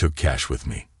 I took cash with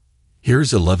me.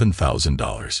 "Here's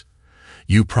 $11,000.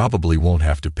 You probably won't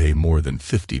have to pay more than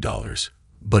 $50,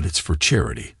 but it's for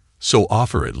charity, so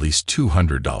offer at least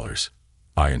 $200,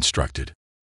 I instructed.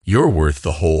 "You're worth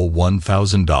the whole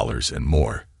 $1,000 and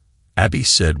more," Abby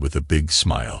said with a big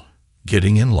smile,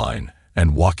 getting in line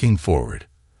and walking forward.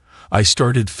 I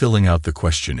started filling out the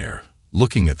questionnaire,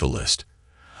 looking at the list.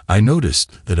 I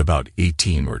noticed that about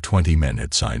 18 or 20 men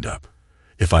had signed up.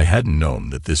 If I hadn't known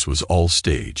that this was all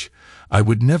stage, I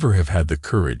would never have had the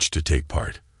courage to take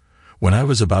part. When I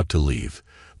was about to leave,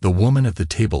 the woman at the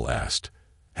table asked,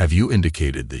 "Have you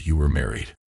indicated that you were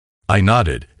married?" I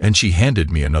nodded, and she handed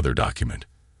me another document.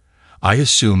 "I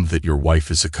assume that your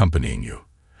wife is accompanying you,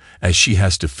 as she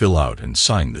has to fill out and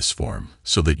sign this form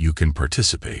so that you can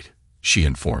participate," she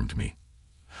informed me.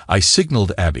 I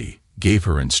signaled Abby, gave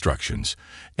her instructions,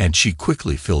 and she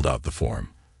quickly filled out the form,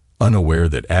 unaware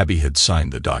that Abby had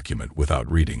signed the document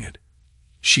without reading it.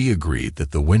 She agreed that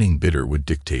the winning bidder would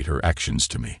dictate her actions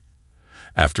to me.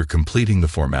 After completing the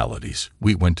formalities,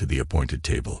 we went to the appointed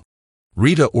table.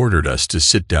 Rita ordered us to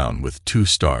sit down with 2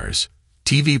 stars,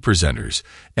 TV presenters,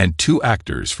 and 2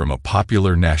 actors from a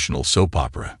popular national soap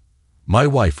opera. My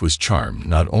wife was charmed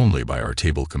not only by our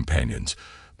table companions,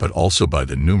 but also by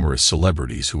the numerous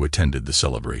celebrities who attended the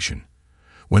celebration.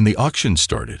 When the auction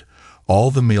started, all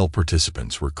the male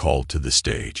participants were called to the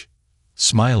stage.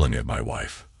 Smiling at my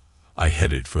wife, I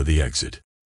headed for the exit.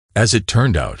 As it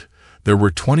turned out, there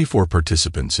were 24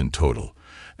 participants in total,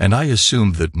 and I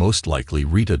assumed that most likely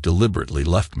Rita deliberately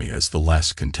left me as the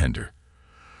last contender.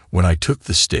 When I took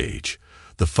the stage,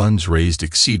 the funds raised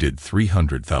exceeded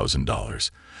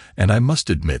 $300,000, and I must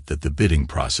admit that the bidding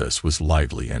process was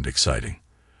lively and exciting.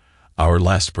 "Our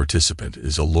last participant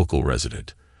is a local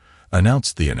resident,"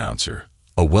 announced the announcer,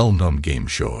 a well-known game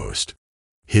show host.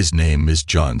 "His name is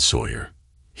John Sawyer.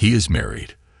 He is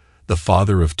married, the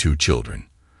father of 2 children.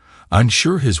 I'm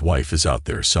sure his wife is out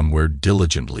there somewhere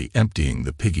diligently emptying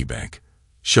the piggy bank."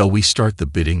 Shall we start the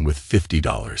bidding with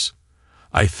 $50?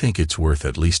 I think it's worth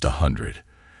at least $100,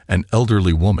 an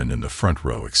elderly woman in the front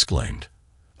row exclaimed.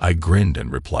 I grinned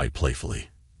and replied playfully,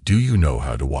 Do you know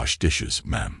how to wash dishes,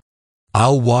 ma'am?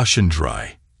 I'll wash and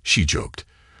dry, she joked,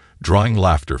 drawing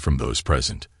laughter from those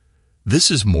present.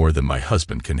 This is more than my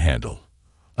husband can handle,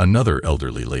 another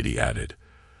elderly lady added.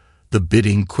 The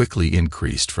bidding quickly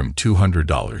increased from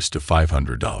 $200 to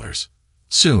 $500.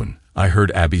 Soon, I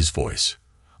heard Abby's voice.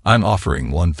 I'm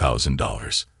offering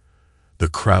 $1,000. The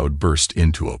crowd burst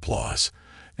into applause,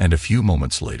 and a few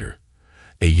moments later,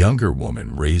 a younger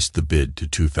woman raised the bid to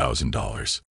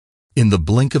 $2,000. In the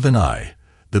blink of an eye,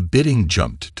 the bidding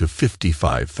jumped to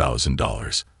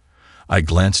 $55,000. I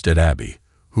glanced at Abby,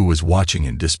 who was watching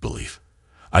in disbelief.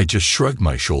 I just shrugged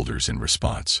my shoulders in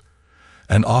response.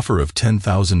 An offer of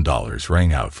 $10,000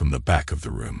 rang out from the back of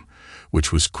the room,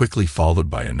 which was quickly followed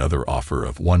by another offer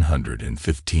of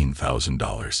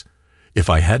 $115,000. If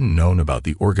I hadn't known about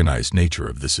the organized nature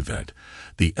of this event,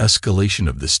 the escalation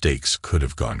of the stakes could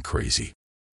have gone crazy.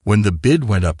 When the bid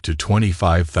went up to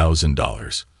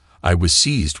 $25,000, I was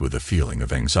seized with a feeling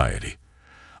of anxiety.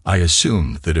 I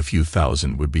assumed that a few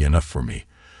thousand would be enough for me,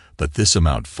 but this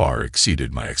amount far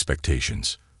exceeded my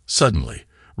expectations. Suddenly,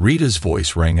 Rita's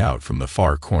voice rang out from the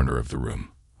far corner of the room.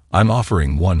 I'm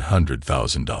offering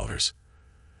 $100,000.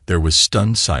 There was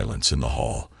stunned silence in the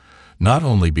hall, not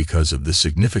only because of the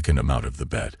significant amount of the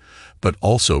bet, but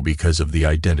also because of the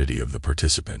identity of the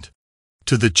participant.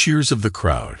 To the cheers of the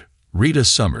crowd, Rita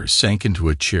Summers sank into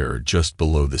a chair just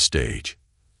below the stage.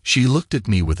 She looked at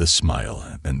me with a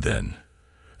smile, and then,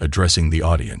 addressing the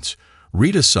audience,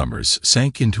 Rita Summers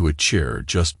sank into a chair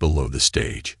just below the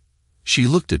stage. She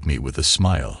looked at me with a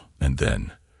smile, and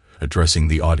then, addressing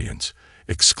the audience,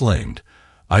 exclaimed,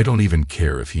 I don't even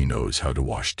care if he knows how to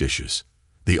wash dishes.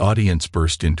 The audience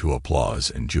burst into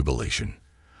applause and jubilation.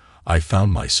 I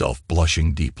found myself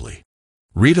blushing deeply.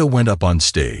 Rita went up on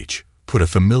stage, put a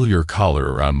familiar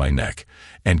collar around my neck,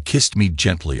 and kissed me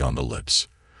gently on the lips.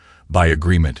 By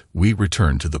agreement, we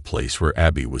returned to the place where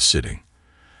Abby was sitting.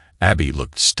 Abby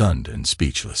looked stunned and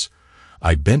speechless.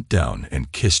 I bent down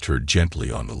and kissed her gently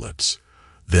on the lips.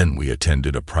 Then we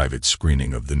attended a private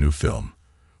screening of the new film,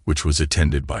 which was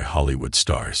attended by Hollywood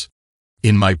stars.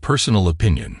 In my personal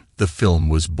opinion, the film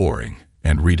was boring,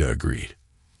 and Rita agreed.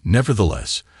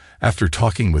 Nevertheless, after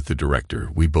talking with the director,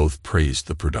 we both praised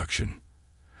the production.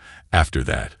 After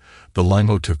that, the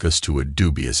limo took us to a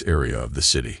dubious area of the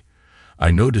city.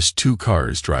 I noticed 2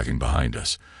 cars driving behind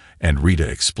us, and Rita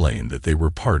explained that they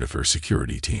were part of her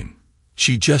security team.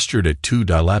 She gestured at 2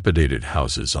 dilapidated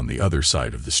houses on the other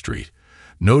side of the street,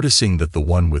 noticing that the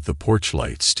one with the porch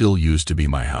light still used to be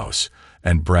my house,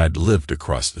 and Brad lived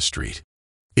across the street.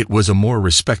 It was a more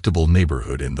respectable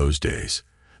neighborhood in those days.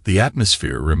 The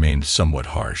atmosphere remained somewhat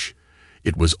harsh.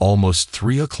 It was almost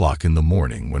 3 o'clock in the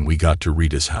morning when we got to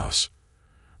Rita's house.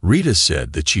 Rita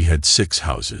said that she had 6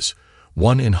 houses,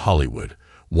 1 in Hollywood,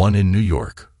 1 in New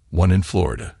York, 1 in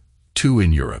Florida, 2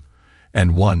 in Europe,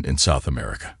 and 1 in South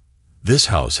America. This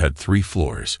house had 3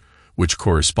 floors, which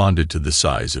corresponded to the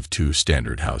size of 2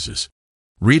 standard houses.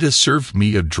 Rita served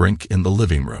me a drink in the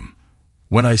living room.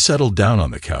 When I settled down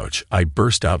on the couch, I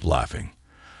burst out laughing.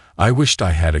 I wished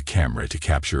I had a camera to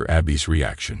capture Abby's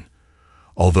reaction.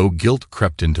 Although guilt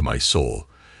crept into my soul,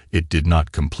 it did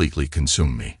not completely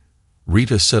consume me.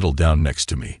 Rita settled down next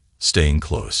to me, staying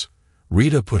close.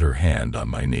 Rita put her hand on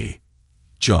my knee.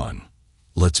 John,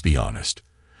 let's be honest.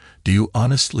 Do you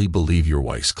honestly believe your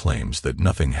wife's claims that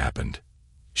nothing happened?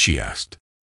 She asked.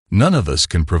 None of us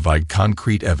can provide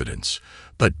concrete evidence,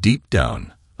 but deep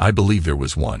down, I believe there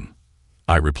was one.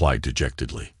 I replied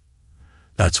dejectedly.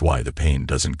 That's why the pain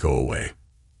doesn't go away.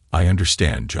 I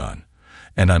understand, John,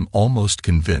 and I'm almost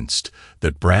convinced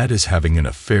that Brad is having an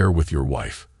affair with your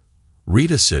wife.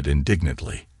 Rita said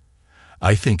indignantly.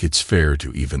 I think it's fair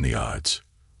to even the odds.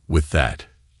 With that,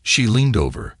 she leaned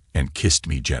over and kissed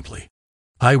me gently.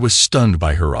 I was stunned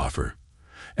by her offer.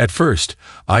 At first,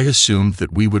 I assumed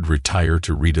that we would retire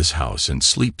to Rita's house and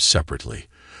sleep separately,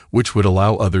 which would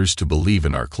allow others to believe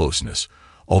in our closeness,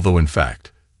 although in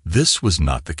fact, this was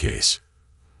not the case.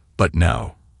 But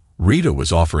now, Rita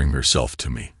was offering herself to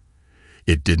me.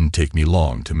 It didn't take me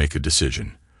long to make a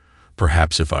decision.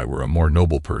 Perhaps if I were a more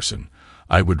noble person,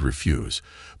 I would refuse,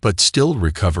 but still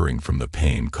recovering from the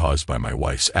pain caused by my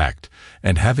wife's act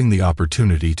and having the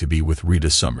opportunity to be with Rita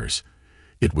Summers,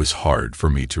 it was hard for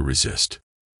me to resist.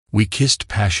 We kissed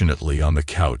passionately on the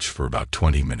couch for about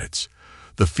 20 minutes.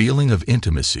 The feeling of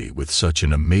intimacy with such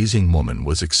an amazing woman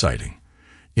was exciting.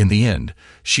 In the end,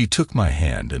 she took my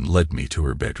hand and led me to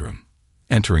her bedroom.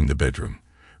 Entering the bedroom,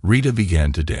 Rita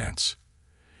began to dance.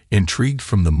 Intrigued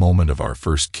from the moment of our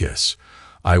first kiss,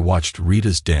 I watched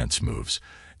Rita's dance moves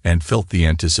and felt the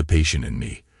anticipation in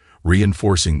me,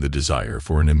 reinforcing the desire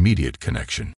for an immediate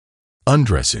connection.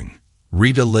 Undressing,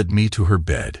 Rita led me to her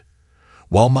bed.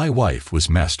 While my wife was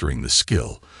mastering the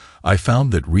skill, I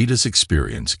found that Rita's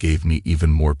experience gave me even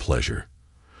more pleasure.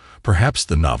 Perhaps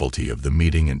the novelty of the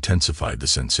meeting intensified the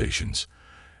sensations.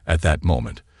 At that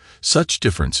moment, such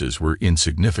differences were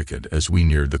insignificant as we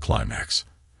neared the climax.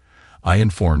 I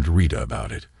informed Rita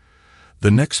about it.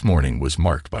 The next morning was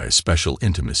marked by a special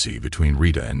intimacy between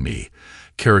Rita and me,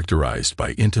 characterized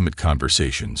by intimate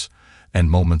conversations and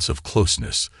moments of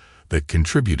closeness that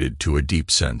contributed to a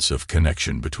deep sense of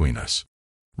connection between us.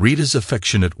 Rita's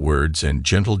affectionate words and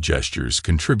gentle gestures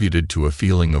contributed to a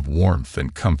feeling of warmth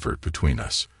and comfort between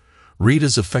us.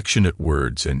 Rita's affectionate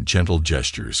words and gentle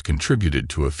gestures contributed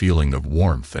to a feeling of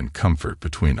warmth and comfort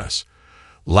between us.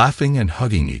 Laughing and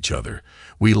hugging each other,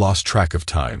 we lost track of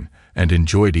time and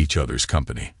enjoyed each other's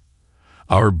company.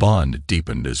 Our bond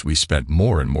deepened as we spent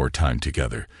more and more time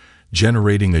together,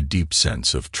 generating a deep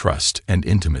sense of trust and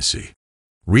intimacy.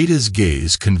 Rita's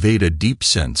gaze conveyed a deep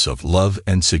sense of love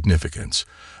and significance,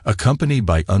 accompanied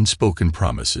by unspoken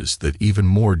promises that even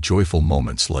more joyful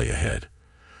moments lay ahead.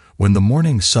 When the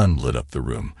morning sun lit up the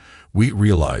room, we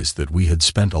realized that we had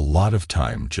spent a lot of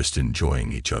time just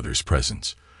enjoying each other's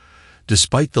presence.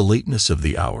 Despite the lateness of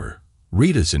the hour,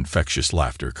 Rita's infectious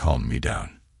laughter calmed me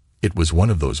down. It was one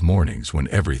of those mornings when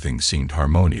everything seemed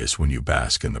harmonious when you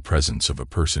bask in the presence of a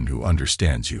person who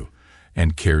understands you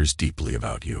and cares deeply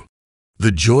about you.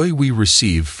 The joy we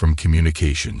received from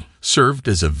communication served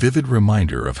as a vivid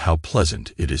reminder of how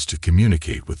pleasant it is to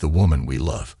communicate with the woman we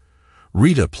love.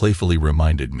 Rita playfully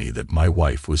reminded me that my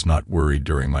wife was not worried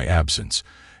during my absence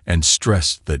and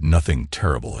stressed that nothing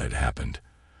terrible had happened.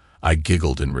 I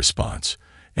giggled in response,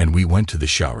 and we went to the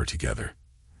shower together.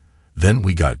 Then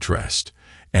we got dressed,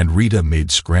 and Rita made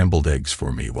scrambled eggs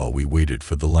for me while we waited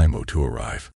for the limo to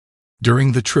arrive.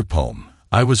 During the trip home,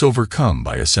 I was overcome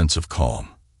by a sense of calm.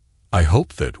 I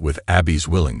hoped that, with Abby's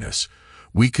willingness,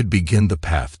 we could begin the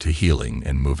path to healing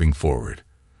and moving forward.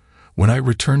 When I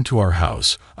returned to our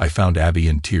house, I found Abby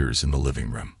in tears in the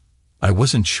living room. "I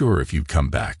wasn't sure if you'd come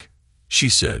back," she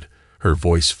said, her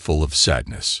voice full of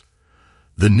sadness.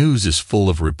 "The news is full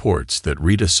of reports that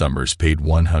Rita Summers paid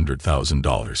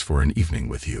 $100,000 for an evening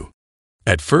with you.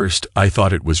 At first, I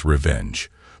thought it was revenge,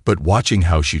 but watching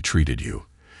how she treated you,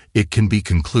 it can be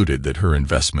concluded that her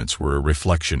investments were a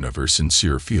reflection of her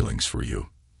sincere feelings for you.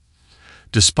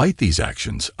 Despite these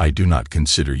actions, I do not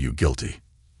consider you guilty.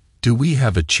 Do we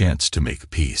have a chance to make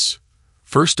peace?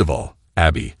 First of all,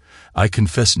 Abby, I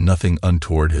confess nothing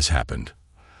untoward has happened,"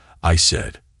 I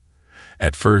said.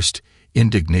 At first,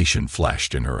 indignation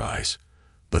flashed in her eyes,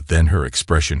 but then her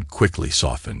expression quickly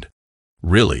softened.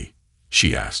 "Really?"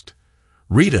 she asked.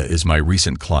 "Rita is my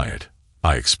recent client,"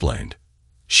 I explained.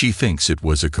 "She thinks it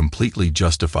was a completely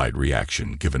justified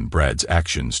reaction given Brad's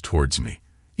actions towards me.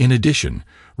 In addition,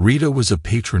 Rita was a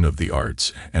patron of the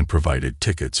arts and provided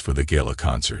tickets for the gala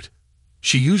concert.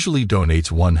 She usually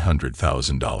donates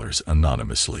 $100,000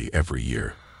 anonymously every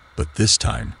year, but this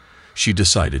time, she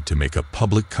decided to make a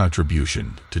public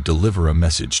contribution to deliver a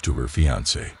message to her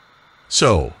fiancé.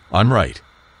 So, I'm right.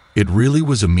 It really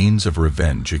was a means of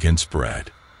revenge against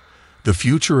Brad. The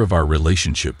future of our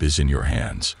relationship is in your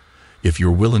hands. If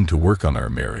you're willing to work on our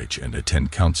marriage and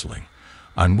attend counseling,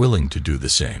 I'm willing to do the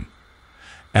same."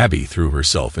 Abby threw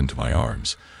herself into my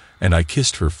arms, and I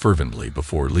kissed her fervently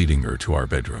before leading her to our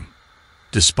bedroom.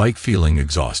 Despite feeling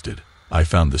exhausted, I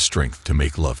found the strength to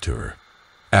make love to her.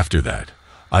 After that,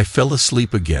 I fell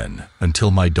asleep again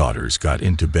until my daughters got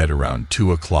into bed around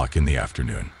 2 o'clock in the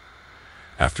afternoon.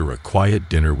 After a quiet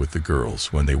dinner with the girls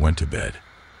when they went to bed,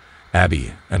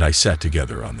 Abby and I sat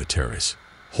together on the terrace,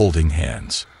 holding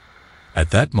hands.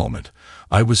 At that moment,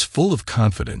 I was full of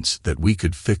confidence that we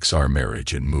could fix our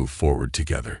marriage and move forward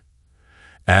together.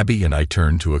 Abby and I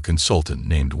turned to a consultant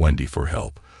named Wendy for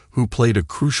help, who played a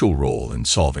crucial role in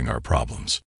solving our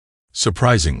problems.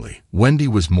 Surprisingly, Wendy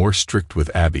was more strict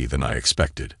with Abby than I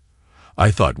expected.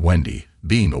 I thought Wendy,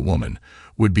 being a woman,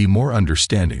 would be more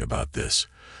understanding about this,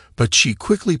 but she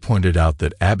quickly pointed out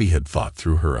that Abby had thought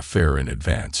through her affair in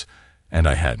advance, and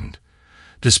I hadn't.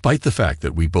 Despite the fact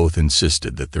that we both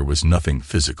insisted that there was nothing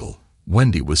physical,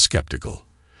 Wendy was skeptical.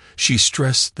 She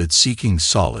stressed that seeking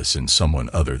solace in someone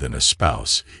other than a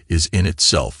spouse is in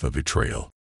itself a betrayal.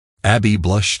 Abby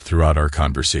blushed throughout our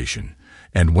conversation,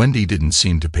 and Wendy didn't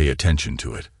seem to pay attention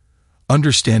to it.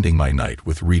 Understanding my night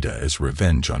with Rita as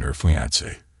revenge on her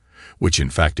fiancé, which in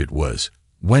fact it was,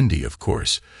 Wendy, of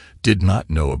course, did not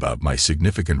know about my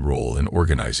significant role in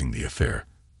organizing the affair.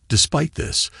 Despite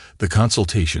this, the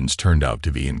consultations turned out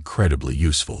to be incredibly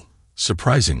useful.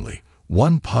 Surprisingly,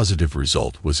 one positive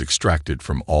result was extracted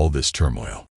from all this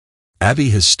turmoil. Abby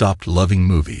has stopped loving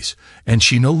movies, and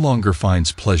she no longer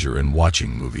finds pleasure in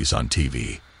watching movies on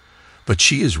TV. But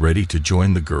she is ready to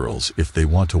join the girls if they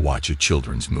want to watch a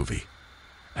children's movie.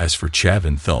 As for Chad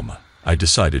and Thelma, I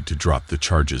decided to drop the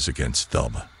charges against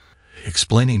Thelma,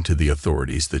 explaining to the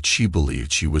authorities that she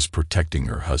believed she was protecting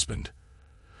her husband.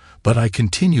 But I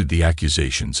continued the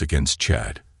accusations against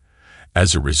Chad.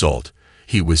 As a result,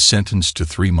 he was sentenced to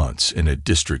 3 months in a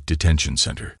district detention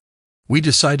center. We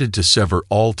decided to sever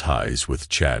all ties with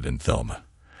Chad and Thelma,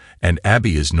 and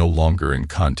Abby is no longer in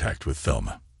contact with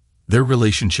Thelma. Their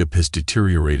relationship has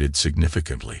deteriorated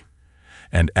significantly,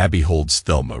 and Abby holds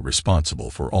Thelma responsible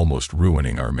for almost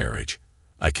ruining our marriage.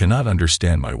 I cannot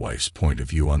understand my wife's point of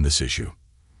view on this issue.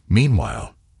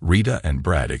 Meanwhile, Rita and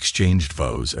Brad exchanged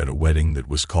vows at a wedding that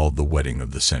was called the Wedding of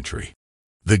the Century.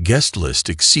 The guest list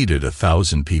exceeded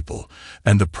 1,000 people,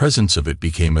 and the presence of it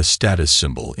became a status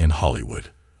symbol in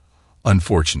Hollywood.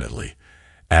 Unfortunately,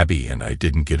 Abby and I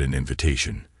didn't get an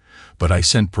invitation, but I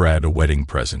sent Brad a wedding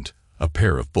present, a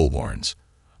pair of bullhorns.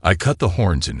 I cut the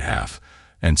horns in half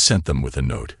and sent them with a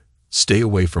note: "Stay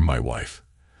away from my wife,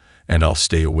 and I'll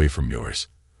stay away from yours."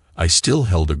 I still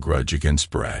held a grudge against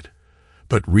Brad,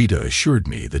 but Rita assured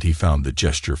me that he found the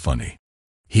gesture funny.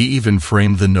 He even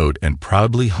framed the note and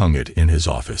proudly hung it in his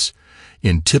office.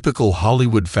 In typical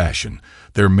Hollywood fashion,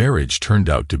 their marriage turned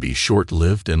out to be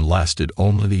short-lived and lasted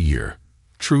only a year.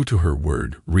 True to her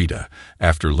word, Rita,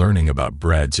 after learning about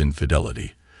Brad's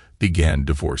infidelity, began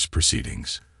divorce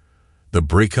proceedings. The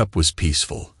breakup was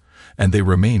peaceful, and they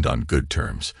remained on good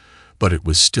terms, but it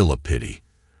was still a pity.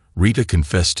 Rita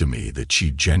confessed to me that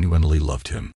she genuinely loved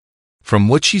him. From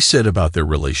what she said about their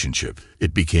relationship,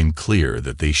 it became clear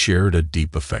that they shared a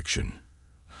deep affection.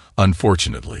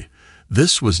 Unfortunately,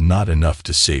 this was not enough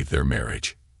to save their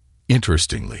marriage.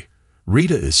 Interestingly,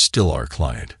 Rita is still our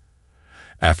client.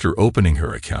 After opening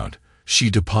her account, she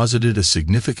deposited a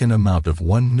significant amount of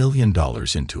 $1 million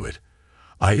into it.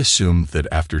 I assumed that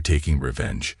after taking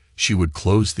revenge, she would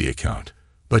close the account,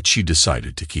 but she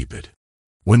decided to keep it.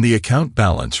 When the account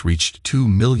balance reached $2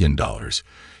 million,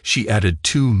 she added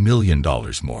 $2 million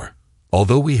more.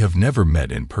 Although we have never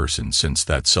met in person since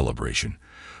that celebration,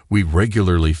 we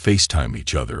regularly FaceTime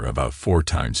each other about 4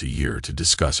 times a year to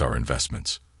discuss our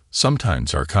investments.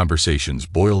 Sometimes our conversations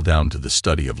boil down to the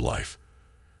study of life.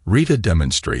 Rita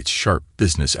demonstrates sharp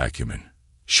business acumen,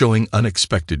 showing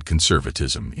unexpected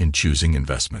conservatism in choosing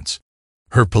investments.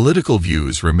 Her political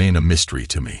views remain a mystery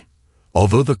to me.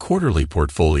 Although the quarterly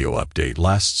portfolio update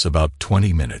lasts about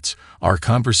 20 minutes, our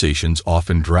conversations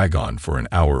often drag on for an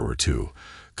hour or two,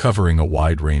 covering a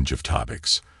wide range of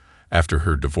topics. After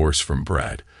her divorce from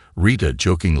Brad, Rita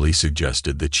jokingly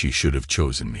suggested that she should have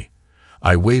chosen me.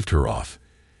 I waved her off,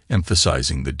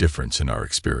 emphasizing the difference in our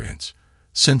experience.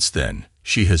 Since then,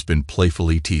 she has been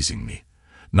playfully teasing me,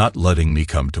 not letting me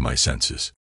come to my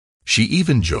senses. She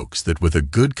even jokes that with a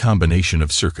good combination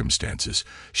of circumstances,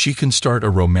 she can start a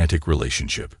romantic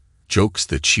relationship. Jokes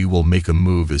that she will make a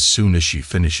move as soon as she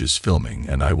finishes filming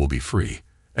and I will be free.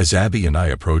 As Abby and I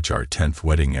approach our 10th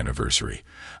wedding anniversary,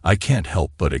 I can't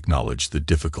help but acknowledge the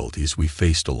difficulties we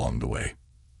faced along the way.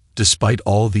 Despite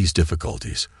all these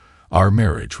difficulties, our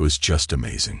marriage was just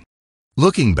amazing.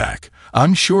 Looking back,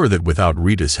 I'm sure that without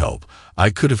Rita's help,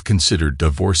 I could have considered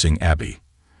divorcing Abby.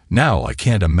 Now I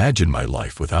can't imagine my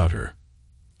life without her.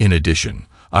 In addition,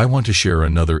 I want to share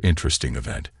another interesting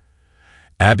event.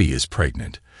 Abby is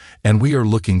pregnant, and we are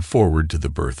looking forward to the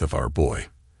birth of our boy.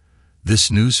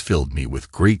 This news filled me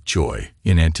with great joy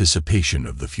in anticipation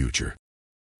of the future.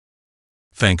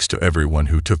 Thanks to everyone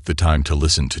who took the time to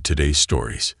listen to today's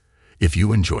stories. If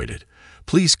you enjoyed it,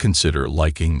 please consider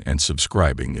liking and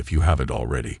subscribing if you haven't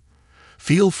already.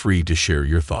 Feel free to share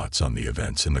your thoughts on the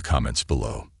events in the comments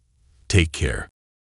below. Take care.